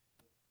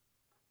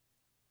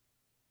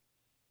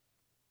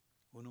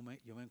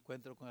 Yo me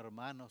encuentro con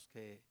hermanos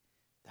que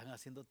están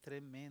haciendo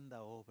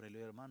tremenda obra. Y le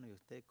digo, hermano, ¿y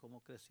usted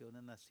cómo creció,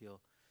 dónde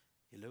nació?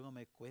 Y luego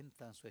me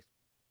cuentan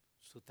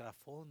su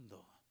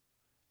trasfondo.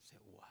 Dice,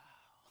 wow.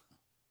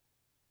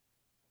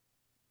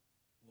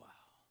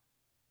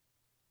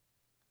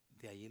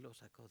 De allí lo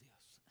sacó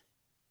Dios.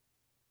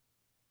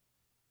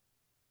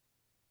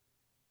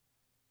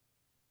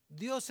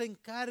 Dios se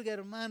encarga,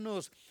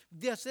 hermanos,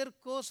 de hacer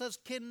cosas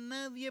que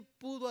nadie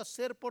pudo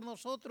hacer por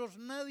nosotros,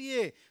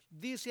 nadie.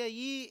 Dice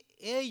allí,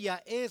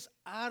 ella es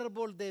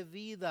árbol de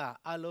vida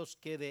a los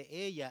que de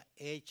ella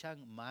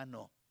echan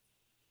mano.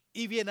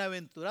 Y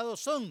bienaventurados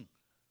son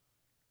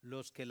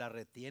los que la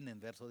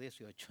retienen, verso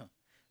 18.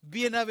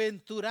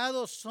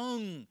 Bienaventurados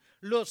son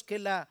los que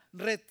la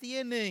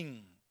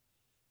retienen.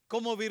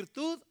 Como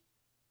virtud,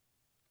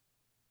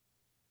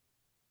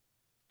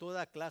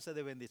 toda clase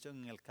de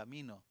bendición en el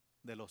camino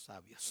de los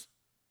sabios.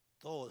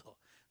 Todo.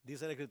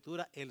 Dice la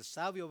Escritura, el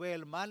sabio ve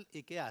el mal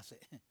y ¿qué hace?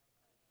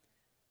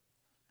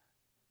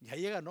 Ya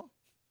llega, ¿no?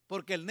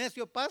 Porque el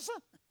necio pasa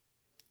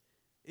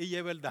y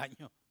lleva el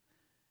daño.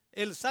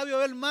 El sabio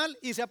ve el mal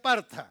y se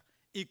aparta.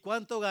 ¿Y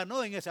cuánto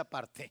ganó en esa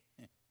parte?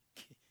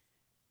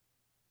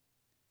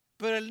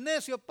 Pero el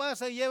necio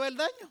pasa y lleva el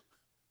daño.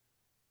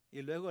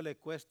 Y luego le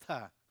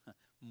cuesta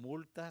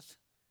multas,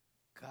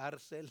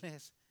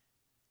 cárceles,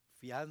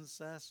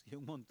 fianzas y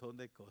un montón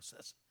de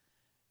cosas.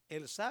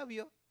 El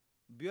sabio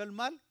vio el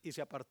mal y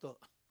se apartó.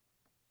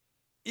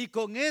 Y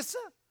con esa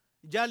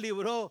ya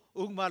libró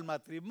un mal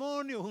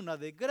matrimonio, una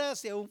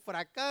desgracia, un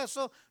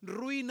fracaso,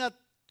 ruina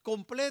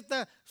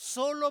completa,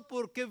 solo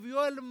porque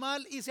vio el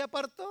mal y se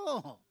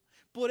apartó.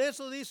 Por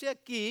eso dice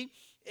aquí,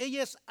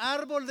 ella es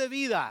árbol de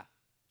vida.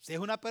 Si es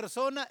una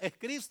persona, es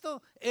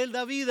Cristo, Él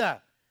da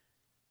vida.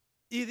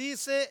 Y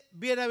dice,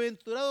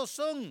 bienaventurados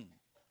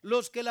son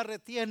los que la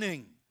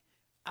retienen.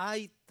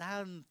 Hay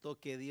tanto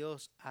que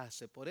Dios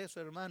hace. Por eso,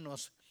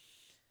 hermanos,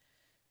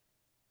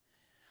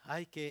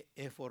 hay que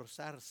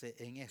esforzarse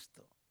en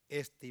esto.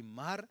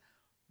 Estimar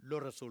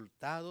los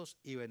resultados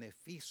y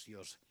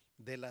beneficios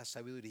de la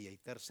sabiduría. Y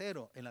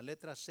tercero, en la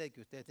letra C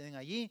que ustedes tienen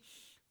allí,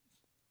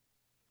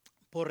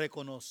 por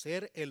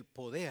reconocer el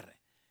poder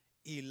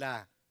y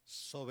la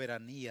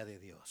soberanía de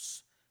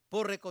Dios.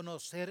 Por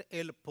reconocer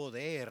el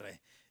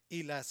poder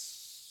y la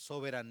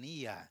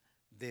soberanía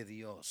de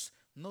Dios.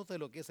 Note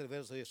lo que es el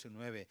verso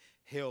 19.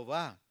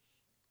 Jehová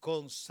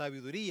con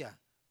sabiduría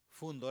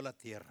fundó la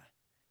tierra.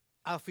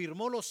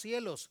 Afirmó los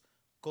cielos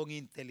con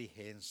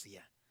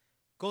inteligencia.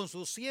 Con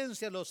su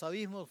ciencia los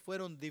abismos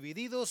fueron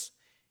divididos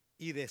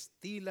y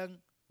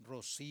destilan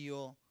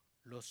rocío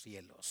los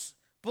cielos.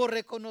 Por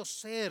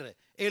reconocer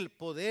el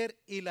poder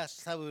y la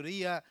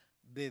sabiduría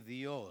de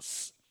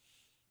Dios.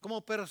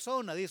 Como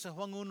persona, dice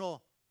Juan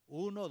 1,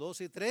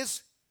 2 y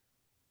 3,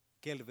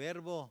 que el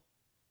verbo,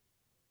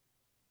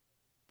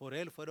 por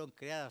él fueron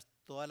creadas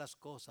todas las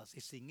cosas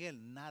y sin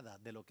él nada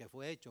de lo que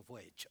fue hecho.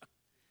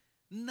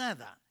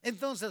 Nada.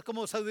 Entonces,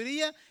 como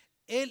sabiduría,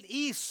 él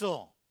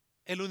hizo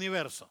el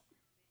universo.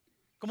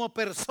 Como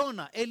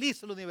persona, él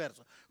hizo el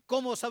universo.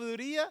 Como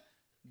sabiduría,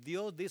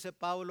 Dios, dice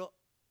Pablo,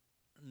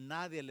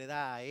 nadie le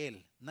da a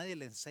él, nadie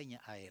le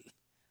enseña a él.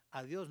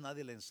 A Dios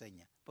nadie le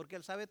enseña, porque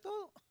él sabe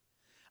todo.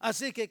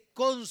 Así que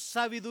con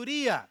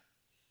sabiduría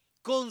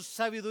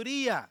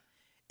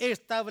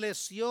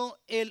estableció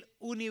el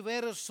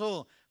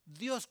universo.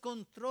 Dios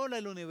controla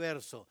el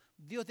universo.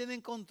 Dios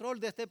tiene control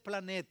de este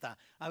planeta.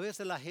 A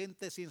veces la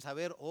gente sin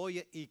saber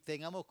oye y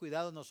tengamos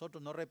cuidado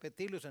nosotros no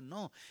repetirlo. Dicen,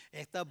 no,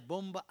 estas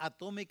bombas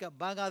atómicas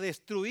van a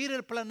destruir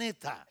el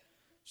planeta.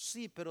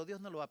 Sí, pero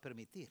Dios no lo va a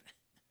permitir.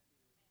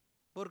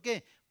 ¿Por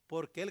qué?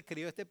 Porque Él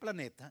creó este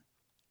planeta,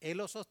 Él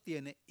lo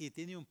sostiene y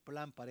tiene un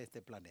plan para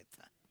este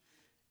planeta.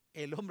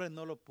 El hombre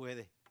no lo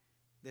puede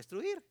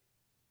destruir.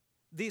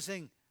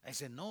 Dicen,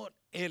 no,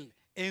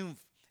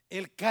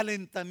 el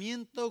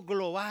calentamiento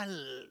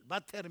global va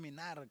a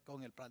terminar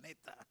con el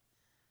planeta.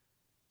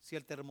 si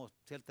el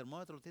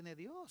termómetro lo tiene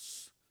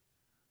Dios.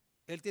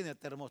 Él tiene el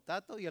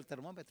termostato y el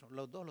termómetro,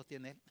 los dos los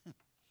tiene Él.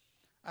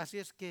 Así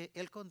es que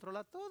Él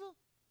controla todo.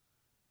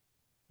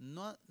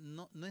 No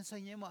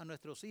enseñemos a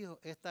nuestros hijos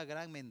esta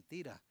gran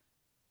mentira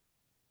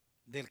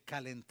del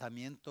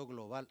calentamiento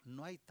global.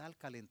 No hay tal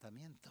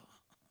calentamiento.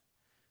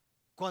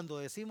 Cuando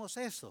decimos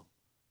eso,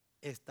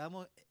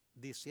 estamos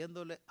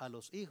diciéndole a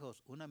los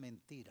hijos una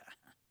mentira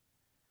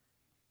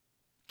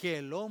que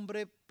el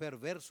hombre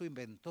perverso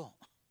inventó.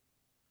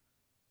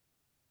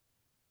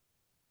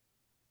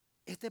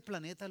 Este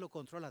planeta lo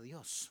controla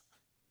Dios.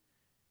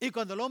 Y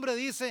cuando el hombre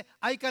dice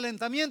hay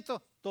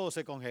calentamiento, todo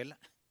se congela.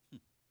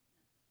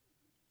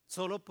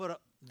 Solo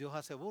por Dios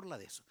hace burla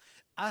de eso.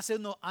 Hace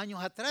unos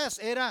años atrás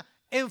era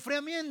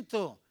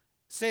enfriamiento.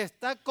 Se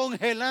está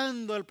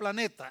congelando el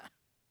planeta.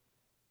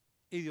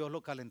 Y Dios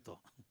lo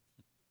calentó.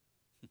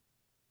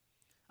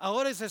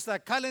 Ahora se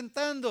está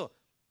calentando.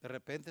 De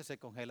repente se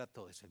congela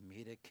todo. Dice,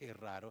 mire qué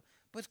raro.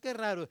 Pues qué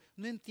raro.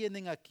 ¿No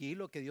entienden aquí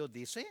lo que Dios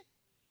dice?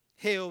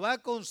 Jehová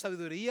con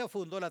sabiduría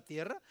fundó la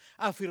tierra,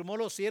 afirmó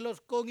los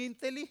cielos con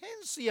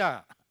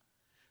inteligencia.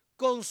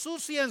 Con su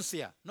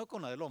ciencia, no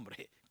con la del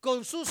hombre,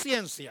 con su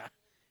ciencia.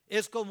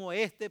 Es como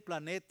este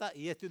planeta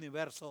y este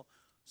universo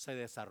se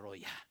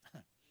desarrolla.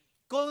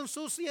 Con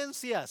sus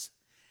ciencias.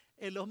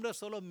 El hombre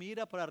solo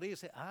mira por arriba y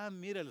dice,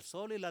 mira, el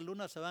sol y la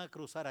luna se van a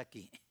cruzar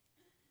aquí.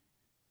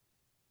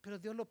 Pero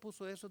Dios lo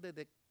puso eso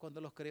desde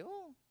cuando los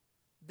creó.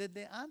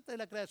 Desde antes de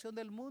la creación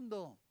del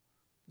mundo.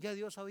 Ya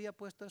Dios había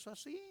puesto eso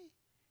así.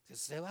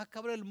 Se va a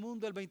acabar el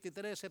mundo el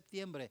 23 de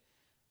septiembre.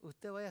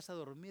 Usted vaya a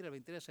dormir el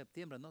 23 de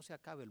septiembre, no se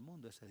acabe el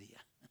mundo ese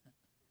día.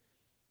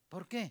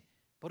 ¿Por qué?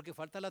 Porque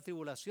falta la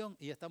tribulación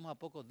y ya estamos a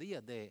pocos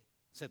días de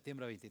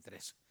septiembre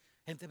 23.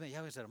 Gente me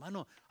llama y dice,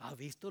 hermano, ¿ha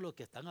visto lo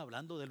que están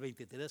hablando del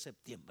 23 de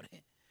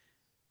septiembre?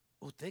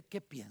 ¿Usted qué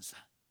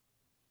piensa?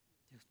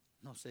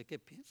 No sé qué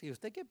piensa. ¿Y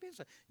usted qué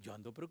piensa? Yo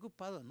ando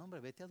preocupado. No,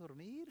 hombre, vete a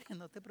dormir,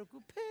 no te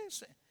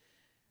preocupes.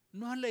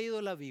 ¿No has leído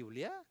la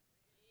Biblia?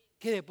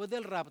 Que después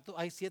del rapto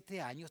hay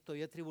 7 años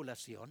todavía de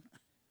tribulación.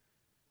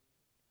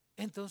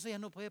 Entonces ya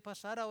no puede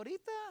pasar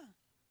ahorita.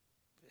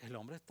 El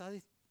hombre está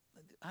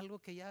algo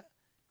que ya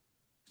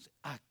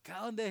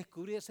acaban de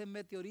descubrir ese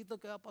meteorito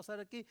que va a pasar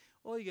aquí.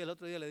 Oiga, el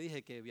otro día le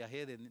dije que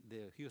viajé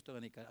de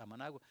Houston a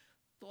Managua.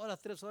 Todas las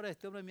 3 horas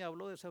este hombre me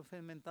habló de ese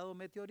fermentado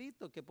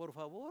meteorito, que por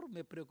favor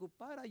me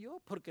preocupara yo,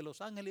 porque Los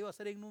Ángeles iba a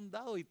ser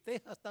inundado y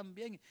Texas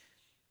también.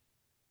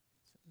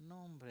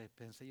 No, hombre,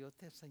 pensé yo,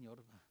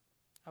 señor,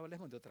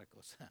 hablemos de otra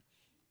cosa.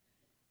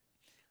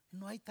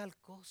 No hay tal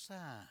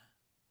cosa.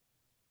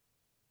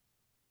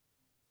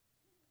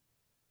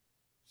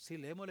 Si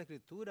leemos la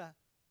Escritura,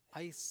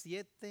 hay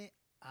 7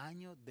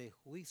 años de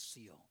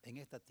juicio en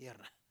esta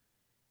tierra.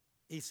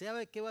 ¿Y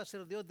sabe qué va a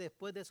hacer Dios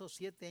después de esos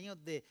 7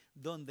 años de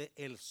donde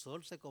el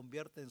sol se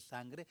convierte en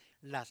sangre,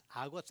 las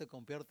aguas se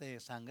convierten en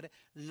sangre,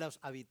 los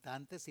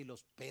habitantes y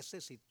los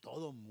peces y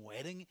todo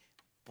mueren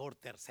por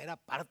tercera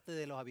parte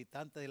de los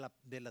habitantes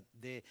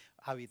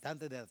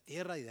habitantes de la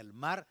tierra y del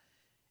mar?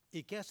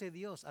 ¿Y qué hace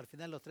Dios al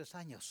final de los 3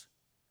 años?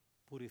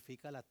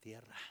 Purifica la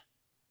tierra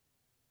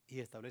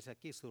y establece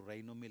aquí su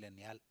reino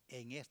milenial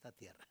en esta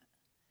tierra.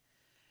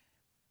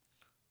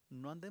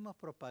 No andemos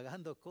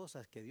propagando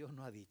cosas que Dios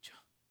no ha dicho.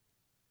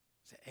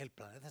 O sea, el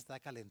planeta está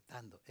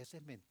calentando. Esa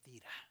es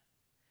mentira.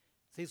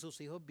 Si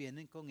sus hijos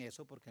vienen con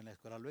eso, porque en la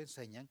escuela lo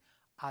enseñan,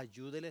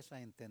 ayúdeles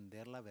a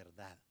entender la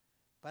verdad,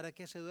 para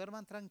que se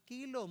duerman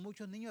tranquilos.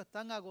 Muchos niños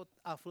están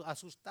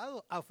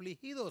asustados,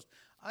 afligidos.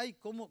 Ay,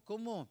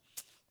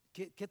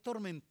 qué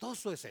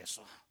tormentoso es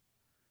eso.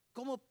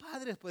 ¿Cómo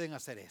padres pueden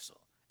hacer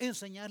eso?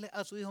 Enseñarle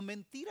a sus hijos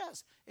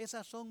mentiras.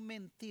 Esas son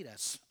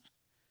mentiras.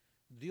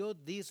 Dios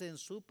dice en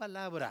su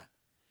palabra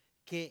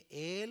que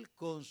Él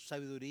con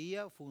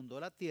sabiduría fundó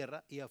la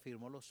tierra y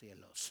afirmó los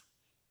cielos.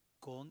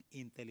 Con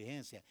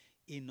inteligencia.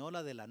 Y no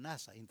la de la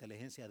NASA,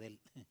 inteligencia de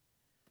Él.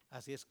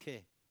 Así es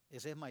que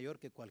ese es mayor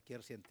que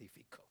cualquier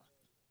científico.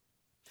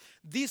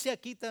 Dice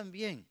aquí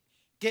también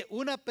que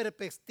una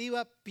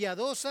perspectiva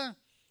piadosa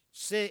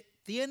se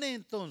tiene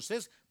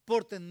entonces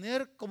por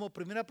tener como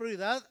primera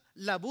prioridad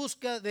la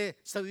búsqueda de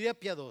sabiduría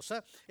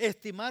piadosa,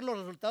 estimar los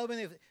resultados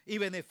y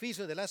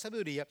beneficios de la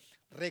sabiduría,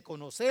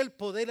 reconocer el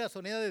poder y la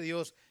soberanía de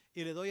Dios.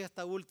 Y le doy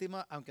esta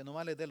última, aunque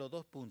nomás les dé los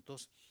 2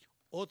 puntos,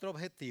 otro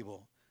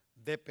objetivo,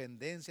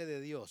 dependencia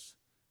de Dios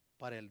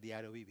para el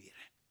diario vivir.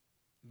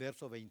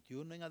 Verso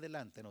 21 en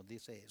adelante nos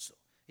dice eso.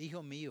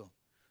 Hijo mío,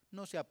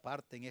 no se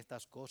aparten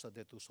estas cosas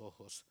de tus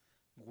ojos,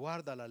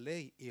 guarda la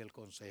ley y el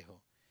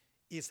consejo,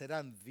 y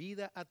serán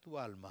vida a tu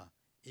alma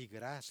y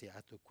gracia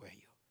a tu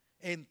cuello.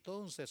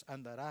 Entonces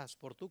andarás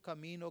por tu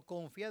camino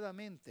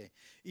confiadamente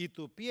y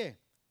tu pie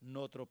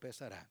no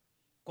tropezará.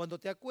 Cuando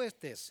te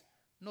acuestes,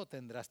 no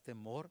tendrás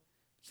temor,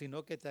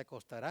 sino que te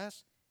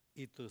acostarás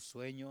y tu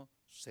sueño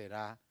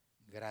será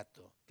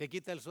grato. ¿Qué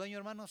quita el sueño,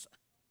 hermanos?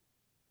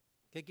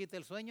 ¿Qué quita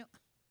el sueño?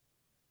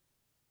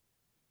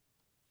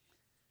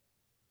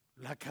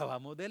 Lo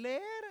acabamos de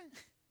leer.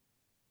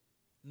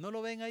 ¿No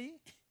lo ven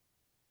ahí?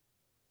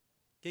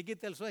 ¿Qué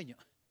quita el sueño?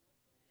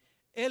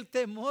 El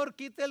temor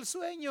quita el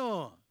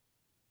sueño.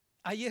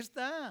 Ahí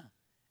está.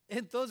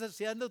 Entonces,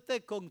 si anda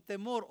usted con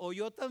temor o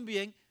yo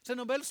también, se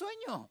nos va el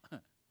sueño.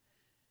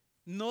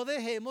 No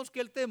dejemos que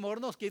el temor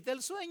nos quite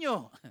el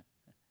sueño.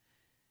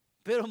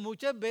 Pero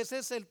muchas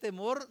veces el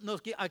temor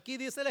aquí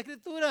dice la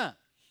Escritura,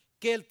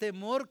 que el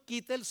temor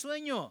quita el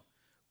sueño.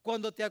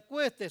 Cuando te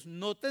acuestes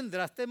no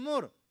tendrás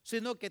temor,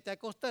 sino que te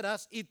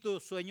acostarás y tu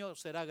sueño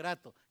será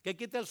grato. ¿Qué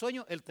quita el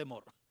sueño? El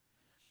temor.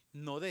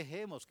 No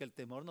dejemos que el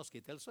temor nos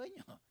quite el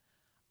sueño.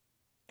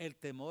 El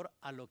temor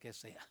a lo que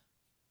sea.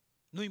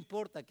 No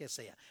importa que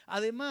sea.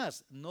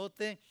 Además,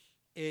 note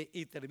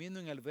y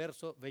termino en el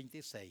verso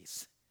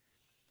 26.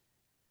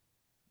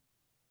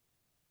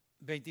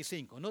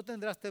 25. No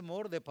tendrás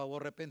temor de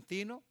pavor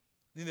repentino,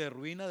 ni de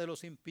ruina de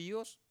los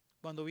impíos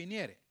cuando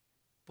viniere,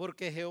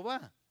 porque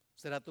Jehová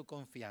será tu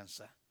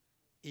confianza,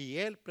 y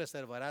Él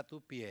preservará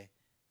tu pie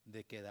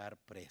de quedar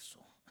preso.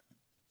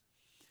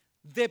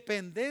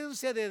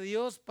 Dependencia de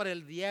Dios para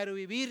el diario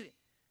vivir.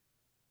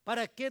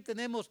 ¿Para qué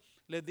tenemos?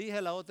 Les dije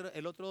el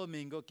otro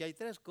domingo que hay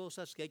 3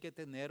 cosas que hay que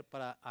tener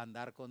para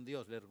andar con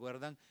Dios. ¿Les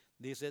recuerdan?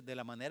 Dice, de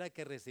la manera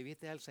que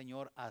recibiste al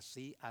Señor,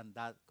 así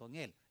andad con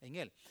Él, en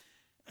Él.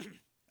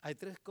 Hay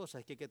 3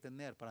 cosas que hay que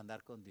tener para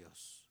andar con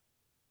Dios.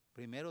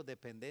 Primero,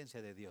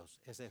 dependencia de Dios,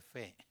 esa es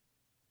fe.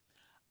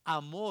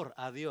 Amor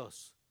a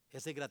Dios,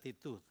 esa es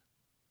gratitud.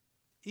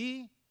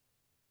 Y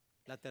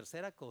la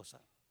tercera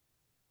cosa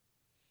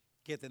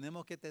que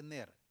tenemos que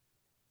tener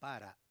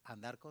para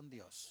andar con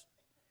Dios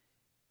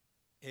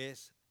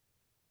es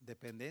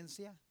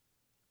dependencia,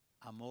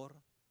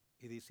 amor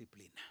y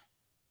disciplina.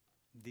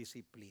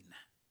 Disciplina.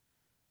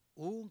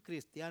 Un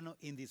cristiano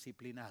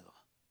indisciplinado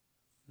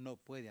no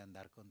puede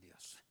andar con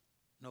Dios.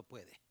 No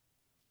puede.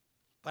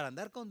 Para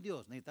andar con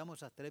Dios necesitamos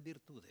esas 3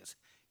 virtudes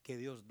que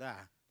Dios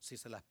da si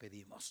se las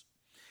pedimos.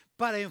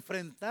 Para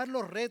enfrentar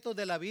los retos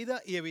de la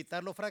vida y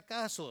evitar los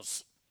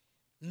fracasos.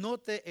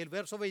 Note el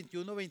verso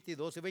 21,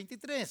 22 y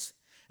 23.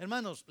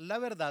 Hermanos, la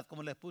verdad,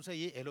 como les puse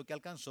allí, es lo que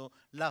alcanzó.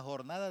 La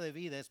jornada de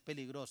vida es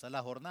peligrosa.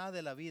 La jornada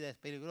de la vida es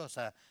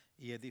peligrosa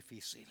y es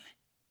difícil.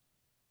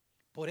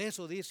 Por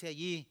eso dice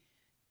allí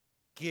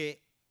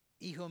que,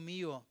 hijo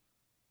mío,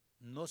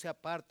 no se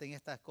aparten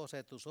estas cosas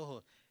de tus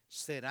ojos.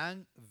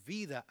 Serán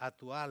vida a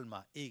tu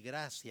alma y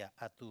gracia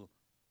a tu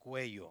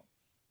cuello.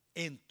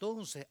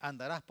 Entonces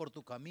andarás por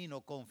tu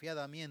camino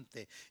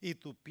confiadamente y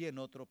tu pie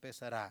no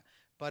tropezará.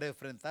 Para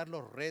enfrentar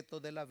los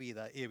retos de la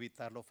vida y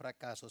evitar los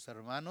fracasos,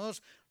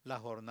 hermanos,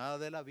 la jornada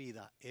de la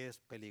vida es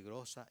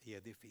peligrosa y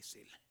es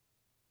difícil.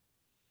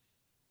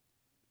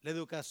 La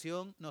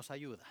educación nos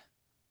ayuda.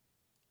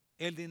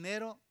 El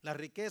dinero, la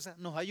riqueza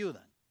nos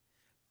ayudan.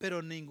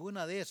 Pero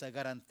ninguna de esas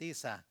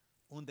garantiza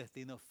un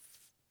destino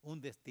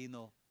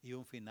y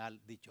un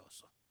final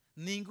dichoso.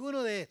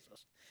 Ninguno de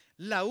esos.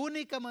 La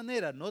única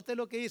manera, note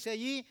lo que dice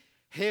allí,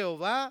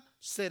 Jehová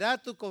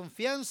será tu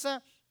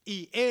confianza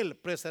y Él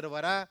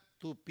preservará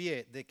tu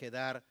pie de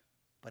quedar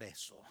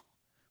preso.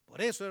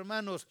 Por eso,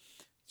 hermanos,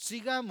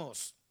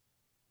 sigamos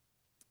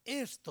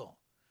esto.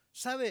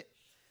 ¿Sabe?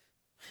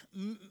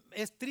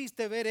 Es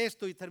triste ver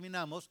esto y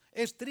terminamos.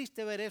 Es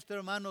triste ver esto,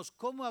 hermanos,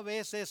 cómo a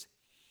veces,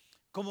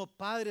 como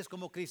padres,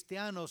 como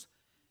cristianos,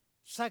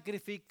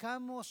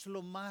 sacrificamos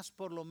lo más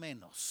por lo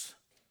menos.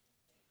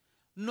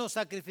 Nos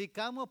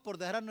sacrificamos por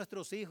dejar a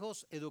nuestros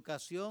hijos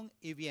educación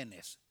y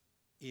bienes.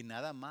 Y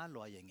nada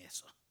malo hay en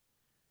eso.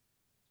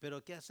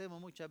 Pero ¿qué hacemos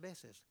muchas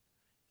veces?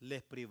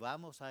 Les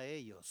privamos a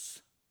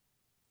ellos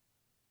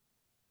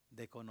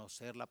de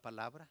conocer la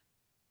palabra,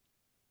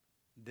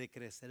 de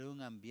crecer en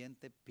un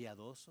ambiente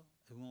piadoso,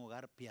 en un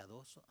hogar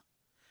piadoso.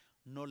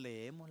 No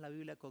leemos la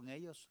Biblia con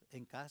ellos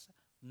en casa,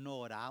 no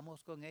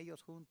oramos con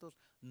ellos juntos,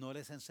 no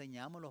les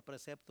enseñamos los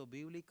preceptos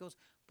bíblicos.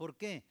 ¿Por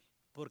qué?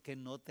 Porque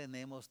no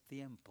tenemos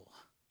tiempo,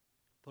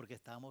 porque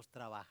estamos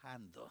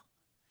trabajando.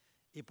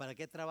 ¿Y para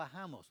qué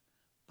trabajamos?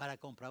 Para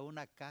comprar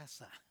una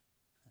casa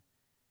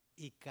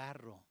y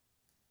carro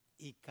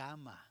y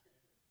cama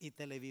y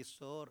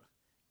televisor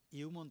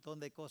y un montón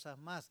de cosas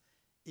más.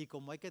 Y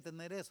como hay que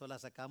tener eso, la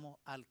sacamos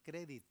al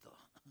crédito.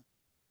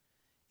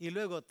 Y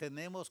luego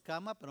tenemos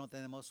cama, pero no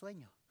tenemos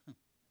sueño.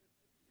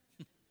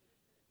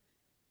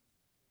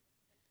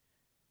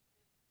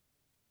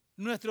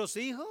 Nuestros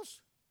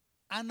hijos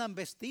andan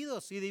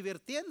vestidos y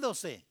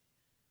divirtiéndose.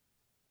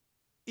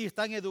 Y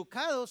están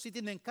educados y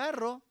tienen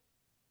carro.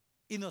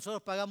 Y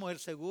nosotros pagamos el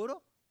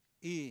seguro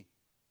y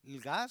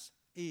el gas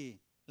y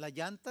las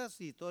llantas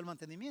y todo el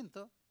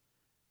mantenimiento.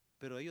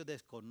 Pero ellos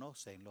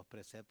desconocen los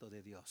preceptos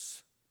de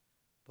Dios.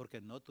 Porque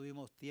no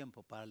tuvimos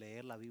tiempo para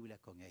leer la Biblia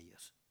con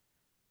ellos,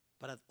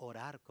 para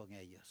orar con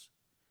ellos,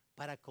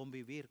 para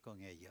convivir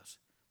con ellos,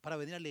 para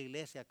venir a la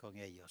iglesia con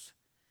ellos.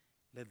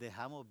 Les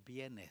dejamos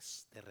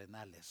bienes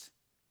terrenales,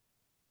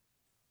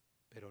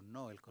 pero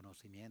no el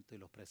conocimiento y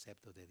los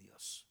preceptos de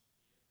Dios.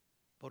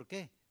 ¿Por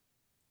qué?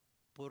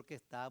 Porque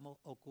estamos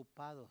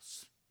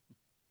ocupados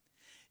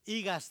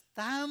y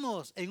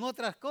gastamos en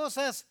otras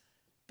cosas,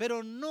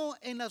 pero no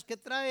en las que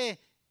trae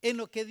en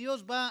lo que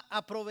Dios va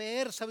a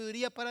proveer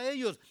sabiduría para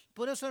ellos.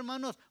 Por eso,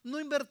 hermanos, no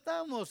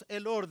invertamos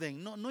el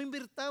orden, no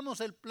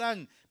invirtamos el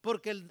plan,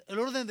 porque el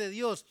orden de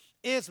Dios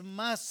es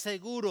más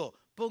seguro.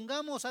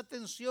 Pongamos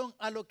atención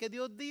a lo que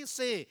Dios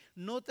dice.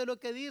 Note lo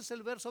que dice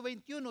el verso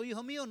 21.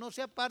 Hijo mío, no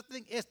se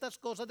aparten estas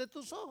cosas de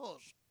tus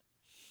ojos,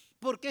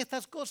 porque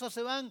estas cosas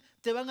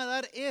te van a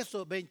dar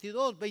eso.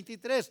 22,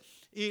 23.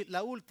 Y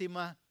la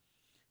última,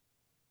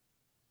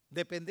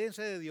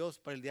 dependencia de Dios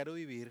para el diario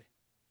vivir,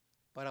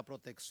 para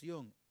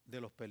protección de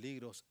los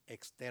peligros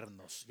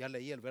externos. Ya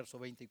leí el verso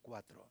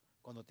 24.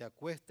 Cuando te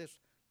acuestes,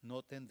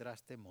 no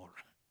tendrás temor.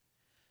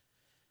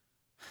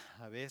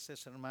 A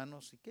veces,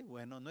 hermanos, y qué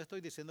bueno, no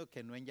estoy diciendo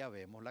que no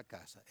enllavemos la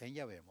casa,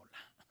 enllavémosla.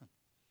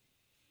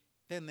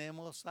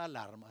 Tenemos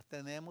alarmas,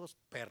 tenemos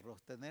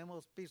perros,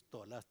 tenemos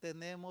pistolas,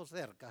 tenemos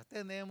cercas,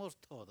 tenemos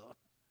todo.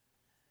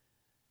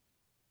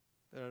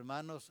 Pero,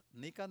 hermanos,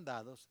 ni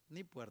candados,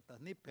 ni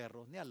puertas, ni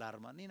perros, ni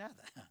alarmas, ni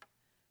nada.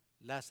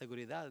 La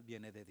seguridad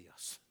viene de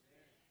Dios.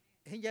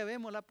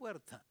 Enllavemos la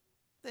puerta,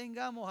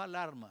 tengamos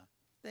alarma,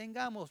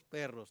 tengamos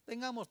perros,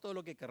 tengamos todo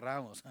lo que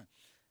querramos.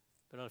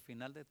 Pero al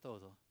final de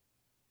todo,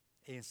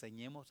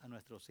 enseñemos a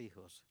nuestros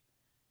hijos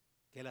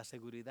que la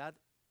seguridad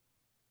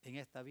en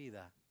esta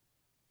vida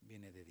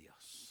viene de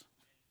Dios.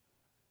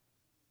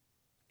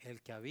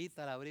 El que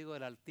habita al abrigo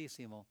del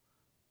Altísimo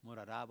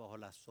morará bajo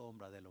la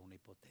sombra del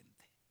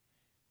Omnipotente.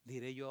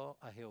 Diré yo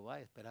a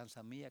Jehová,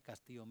 esperanza mía,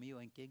 castillo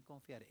mío, en quien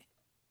confiaré.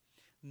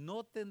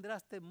 No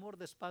tendrás temor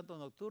de espanto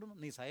nocturno,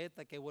 ni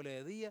saeta que huele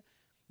de día,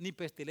 ni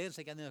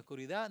pestilencia que ande en la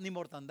oscuridad, ni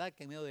mortandad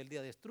que en medio del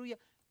día destruya.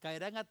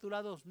 Caerán a tu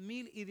lado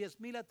 1000 y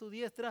 10,000 a tu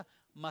diestra,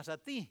 mas a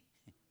ti.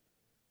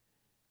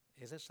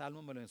 Ese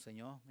salmo me lo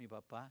enseñó mi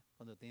papá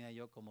cuando tenía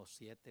yo como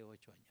 7,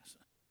 8 años.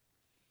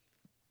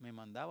 Me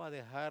mandaba a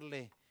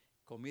dejarle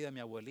comida a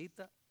mi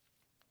abuelita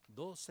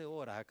 12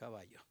 horas a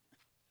caballo.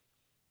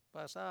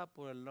 Pasaba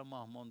por las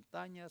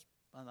montañas,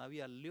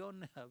 había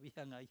leones,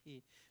 habían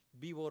allí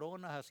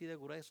víboronas así de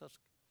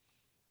gruesas.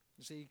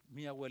 Sí,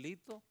 mi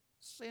abuelito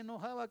se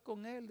enojaba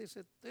con él,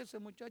 dice, ese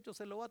muchacho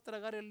se lo va a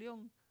tragar el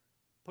león.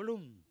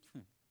 ¡Plum!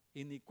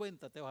 Y ni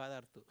cuenta te vas a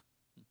dar tú.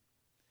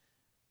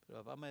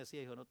 Pero papá me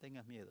decía, hijo, no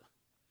tengas miedo.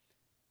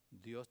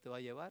 Dios te va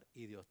a llevar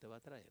y Dios te va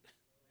a traer.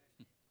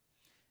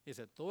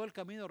 Dice, todo el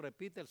camino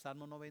repite el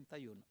Salmo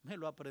 91. Me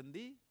lo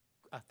aprendí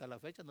hasta la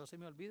fecha, no se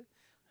me olvida.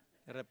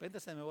 De repente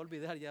se me va a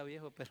olvidar ya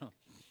viejo, pero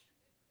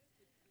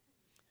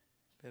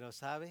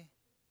 ¿sabe?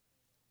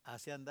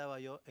 Así andaba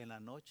yo en la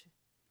noche.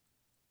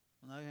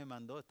 Una vez me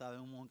mandó, estaba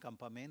en un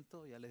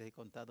campamento, ya les he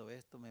contado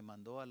esto, me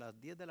mandó a las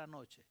 10 de la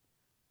noche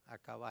a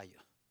caballo.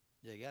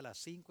 Llegué a las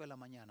 5 de la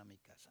mañana a mi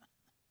casa.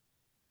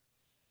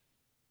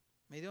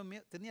 Me dio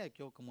miedo, tenía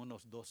yo como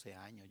unos 12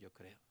 años, yo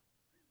creo.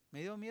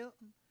 ¿Me dio miedo?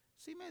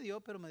 Sí me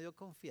dio, pero me dio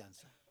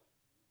confianza.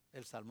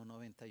 El Salmo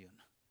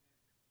 91.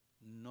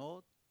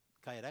 No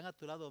caerán a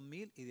tu lado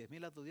 1000 y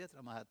 10,000 a tu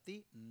diestra, mas a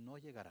ti no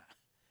llegará.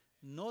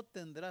 No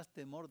tendrás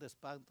temor de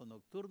espanto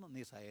nocturno,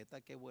 ni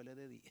saeta que vuele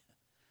de día,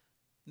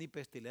 ni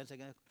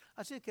pestilencia.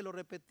 Así es que lo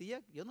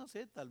repetía, yo no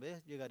sé, tal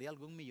vez llegaría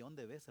algún millón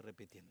de veces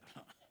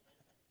repitiéndolo.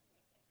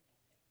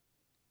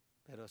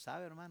 Pero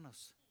sabe,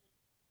 hermanos,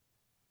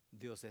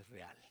 Dios es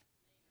real.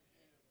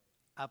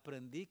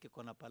 Aprendí que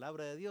con la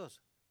palabra de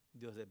Dios,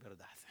 Dios es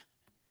verdad.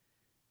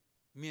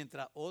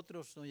 Mientras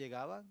otros no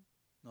llegaban,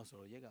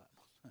 nosotros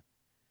llegábamos.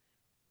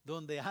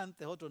 Donde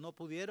antes otros no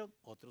pudieron,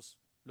 otros,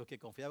 los que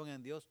confiaban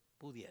en Dios,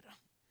 pudieron.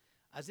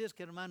 Así es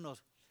que,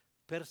 hermanos,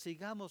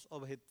 persigamos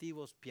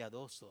objetivos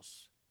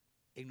piadosos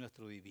en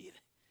nuestro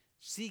vivir.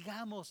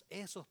 Sigamos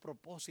esos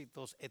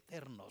propósitos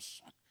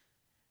eternos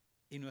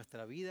y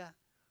nuestra vida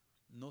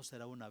no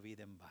será una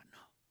vida en vano.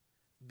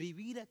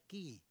 Vivir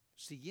aquí,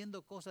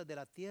 siguiendo cosas de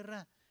la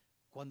tierra,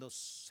 cuando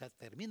se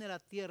termine la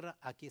tierra,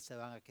 aquí se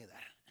van a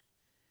quedar.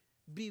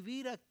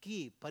 Vivir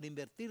aquí para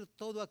invertir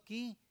todo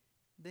aquí,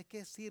 ¿de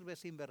qué sirve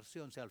esa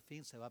inversión si al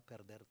fin se va a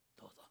perder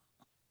todo?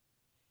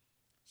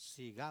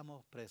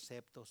 Sigamos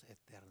preceptos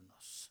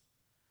eternos.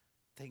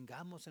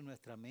 Tengamos en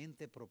nuestra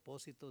mente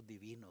propósitos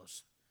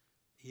divinos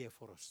y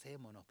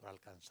esforcémonos por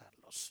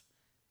alcanzarlos.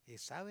 Y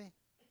 ¿sabe?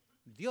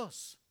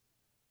 Dios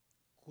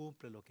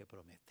cumple lo que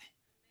promete.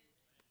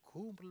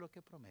 Cumple lo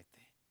que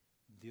promete.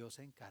 Dios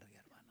se encarga,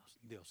 hermanos.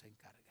 Dios se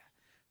encarga.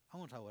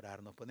 Vamos a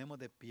orar. Nos ponemos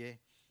de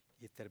pie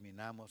y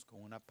terminamos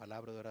con una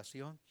palabra de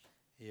oración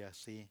y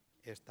así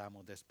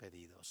estamos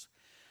despedidos.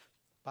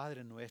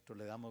 Padre nuestro,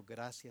 le damos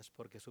gracias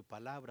porque su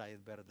palabra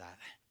es verdad.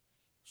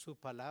 Su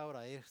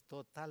palabra es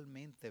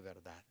totalmente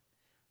verdad.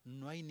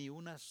 No hay ni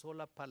una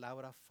sola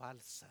palabra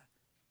falsa.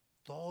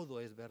 Todo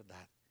es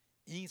verdad,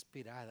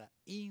 inspirada,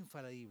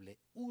 infalible,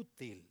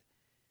 útil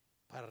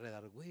para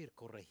redarguir,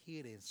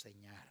 corregir,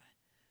 enseñar.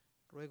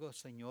 Ruego,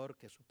 Señor,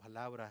 que su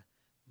palabra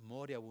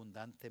more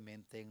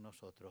abundantemente en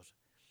nosotros.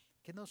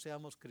 Que no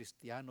seamos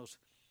cristianos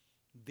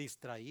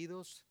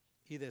distraídos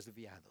y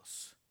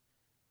desviados.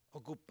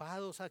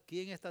 Ocupados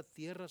aquí en esta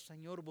tierra,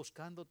 Señor,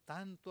 buscando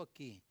tanto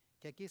aquí,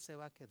 que aquí se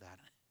va a quedar.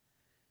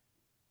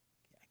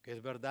 Que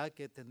es verdad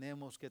que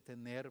tenemos que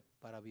tener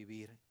para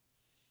vivir.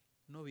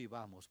 No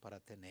vivamos para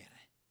tener.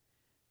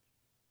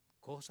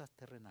 cosas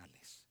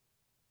terrenales,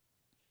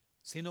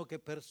 sino que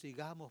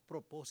persigamos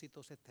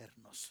propósitos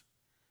eternos,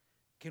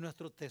 que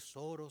nuestros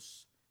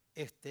tesoros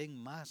estén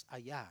más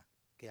allá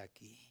que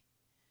aquí,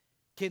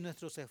 que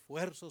nuestros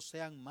esfuerzos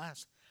sean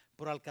más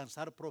por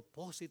alcanzar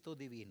propósitos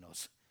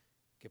divinos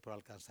que por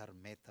alcanzar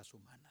metas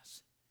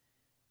humanas.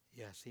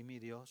 Y así, mi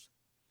Dios,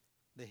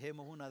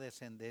 dejemos una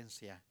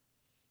descendencia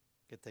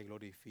que te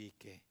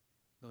glorifique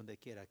donde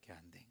quiera que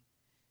anden.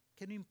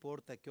 Que no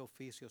importa qué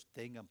oficios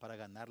tengan para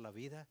ganar la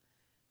vida,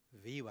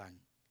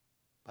 vivan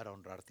para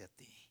honrarte a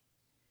ti.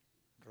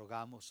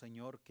 Rogamos,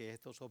 Señor, que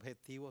estos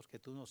objetivos que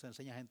tú nos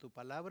enseñas en tu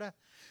palabra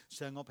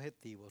sean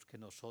objetivos que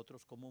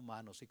nosotros como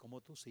humanos y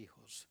como tus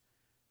hijos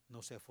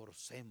nos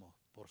esforcemos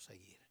por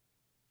seguir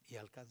y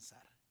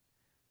alcanzar.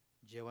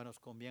 Llévanos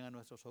con bien a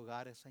nuestros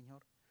hogares,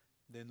 Señor.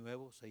 De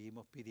nuevo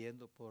seguimos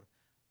pidiendo por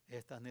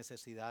estas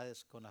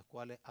necesidades con las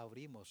cuales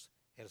abrimos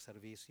el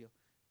servicio,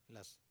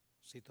 las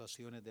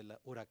situaciones del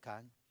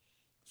huracán.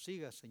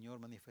 Siga, Señor,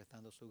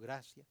 manifestando su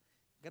gracia.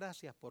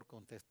 Gracias por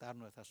contestar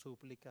nuestras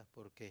súplicas,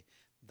 porque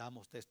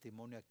damos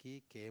testimonio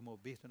aquí que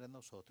hemos visto en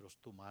nosotros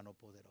tu mano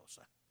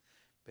poderosa.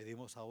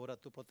 Pedimos ahora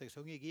tu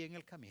protección y guía en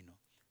el camino.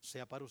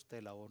 Sea para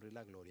usted la honra y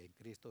la gloria en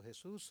Cristo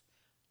Jesús.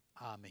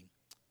 Amén.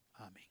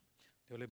 Amén.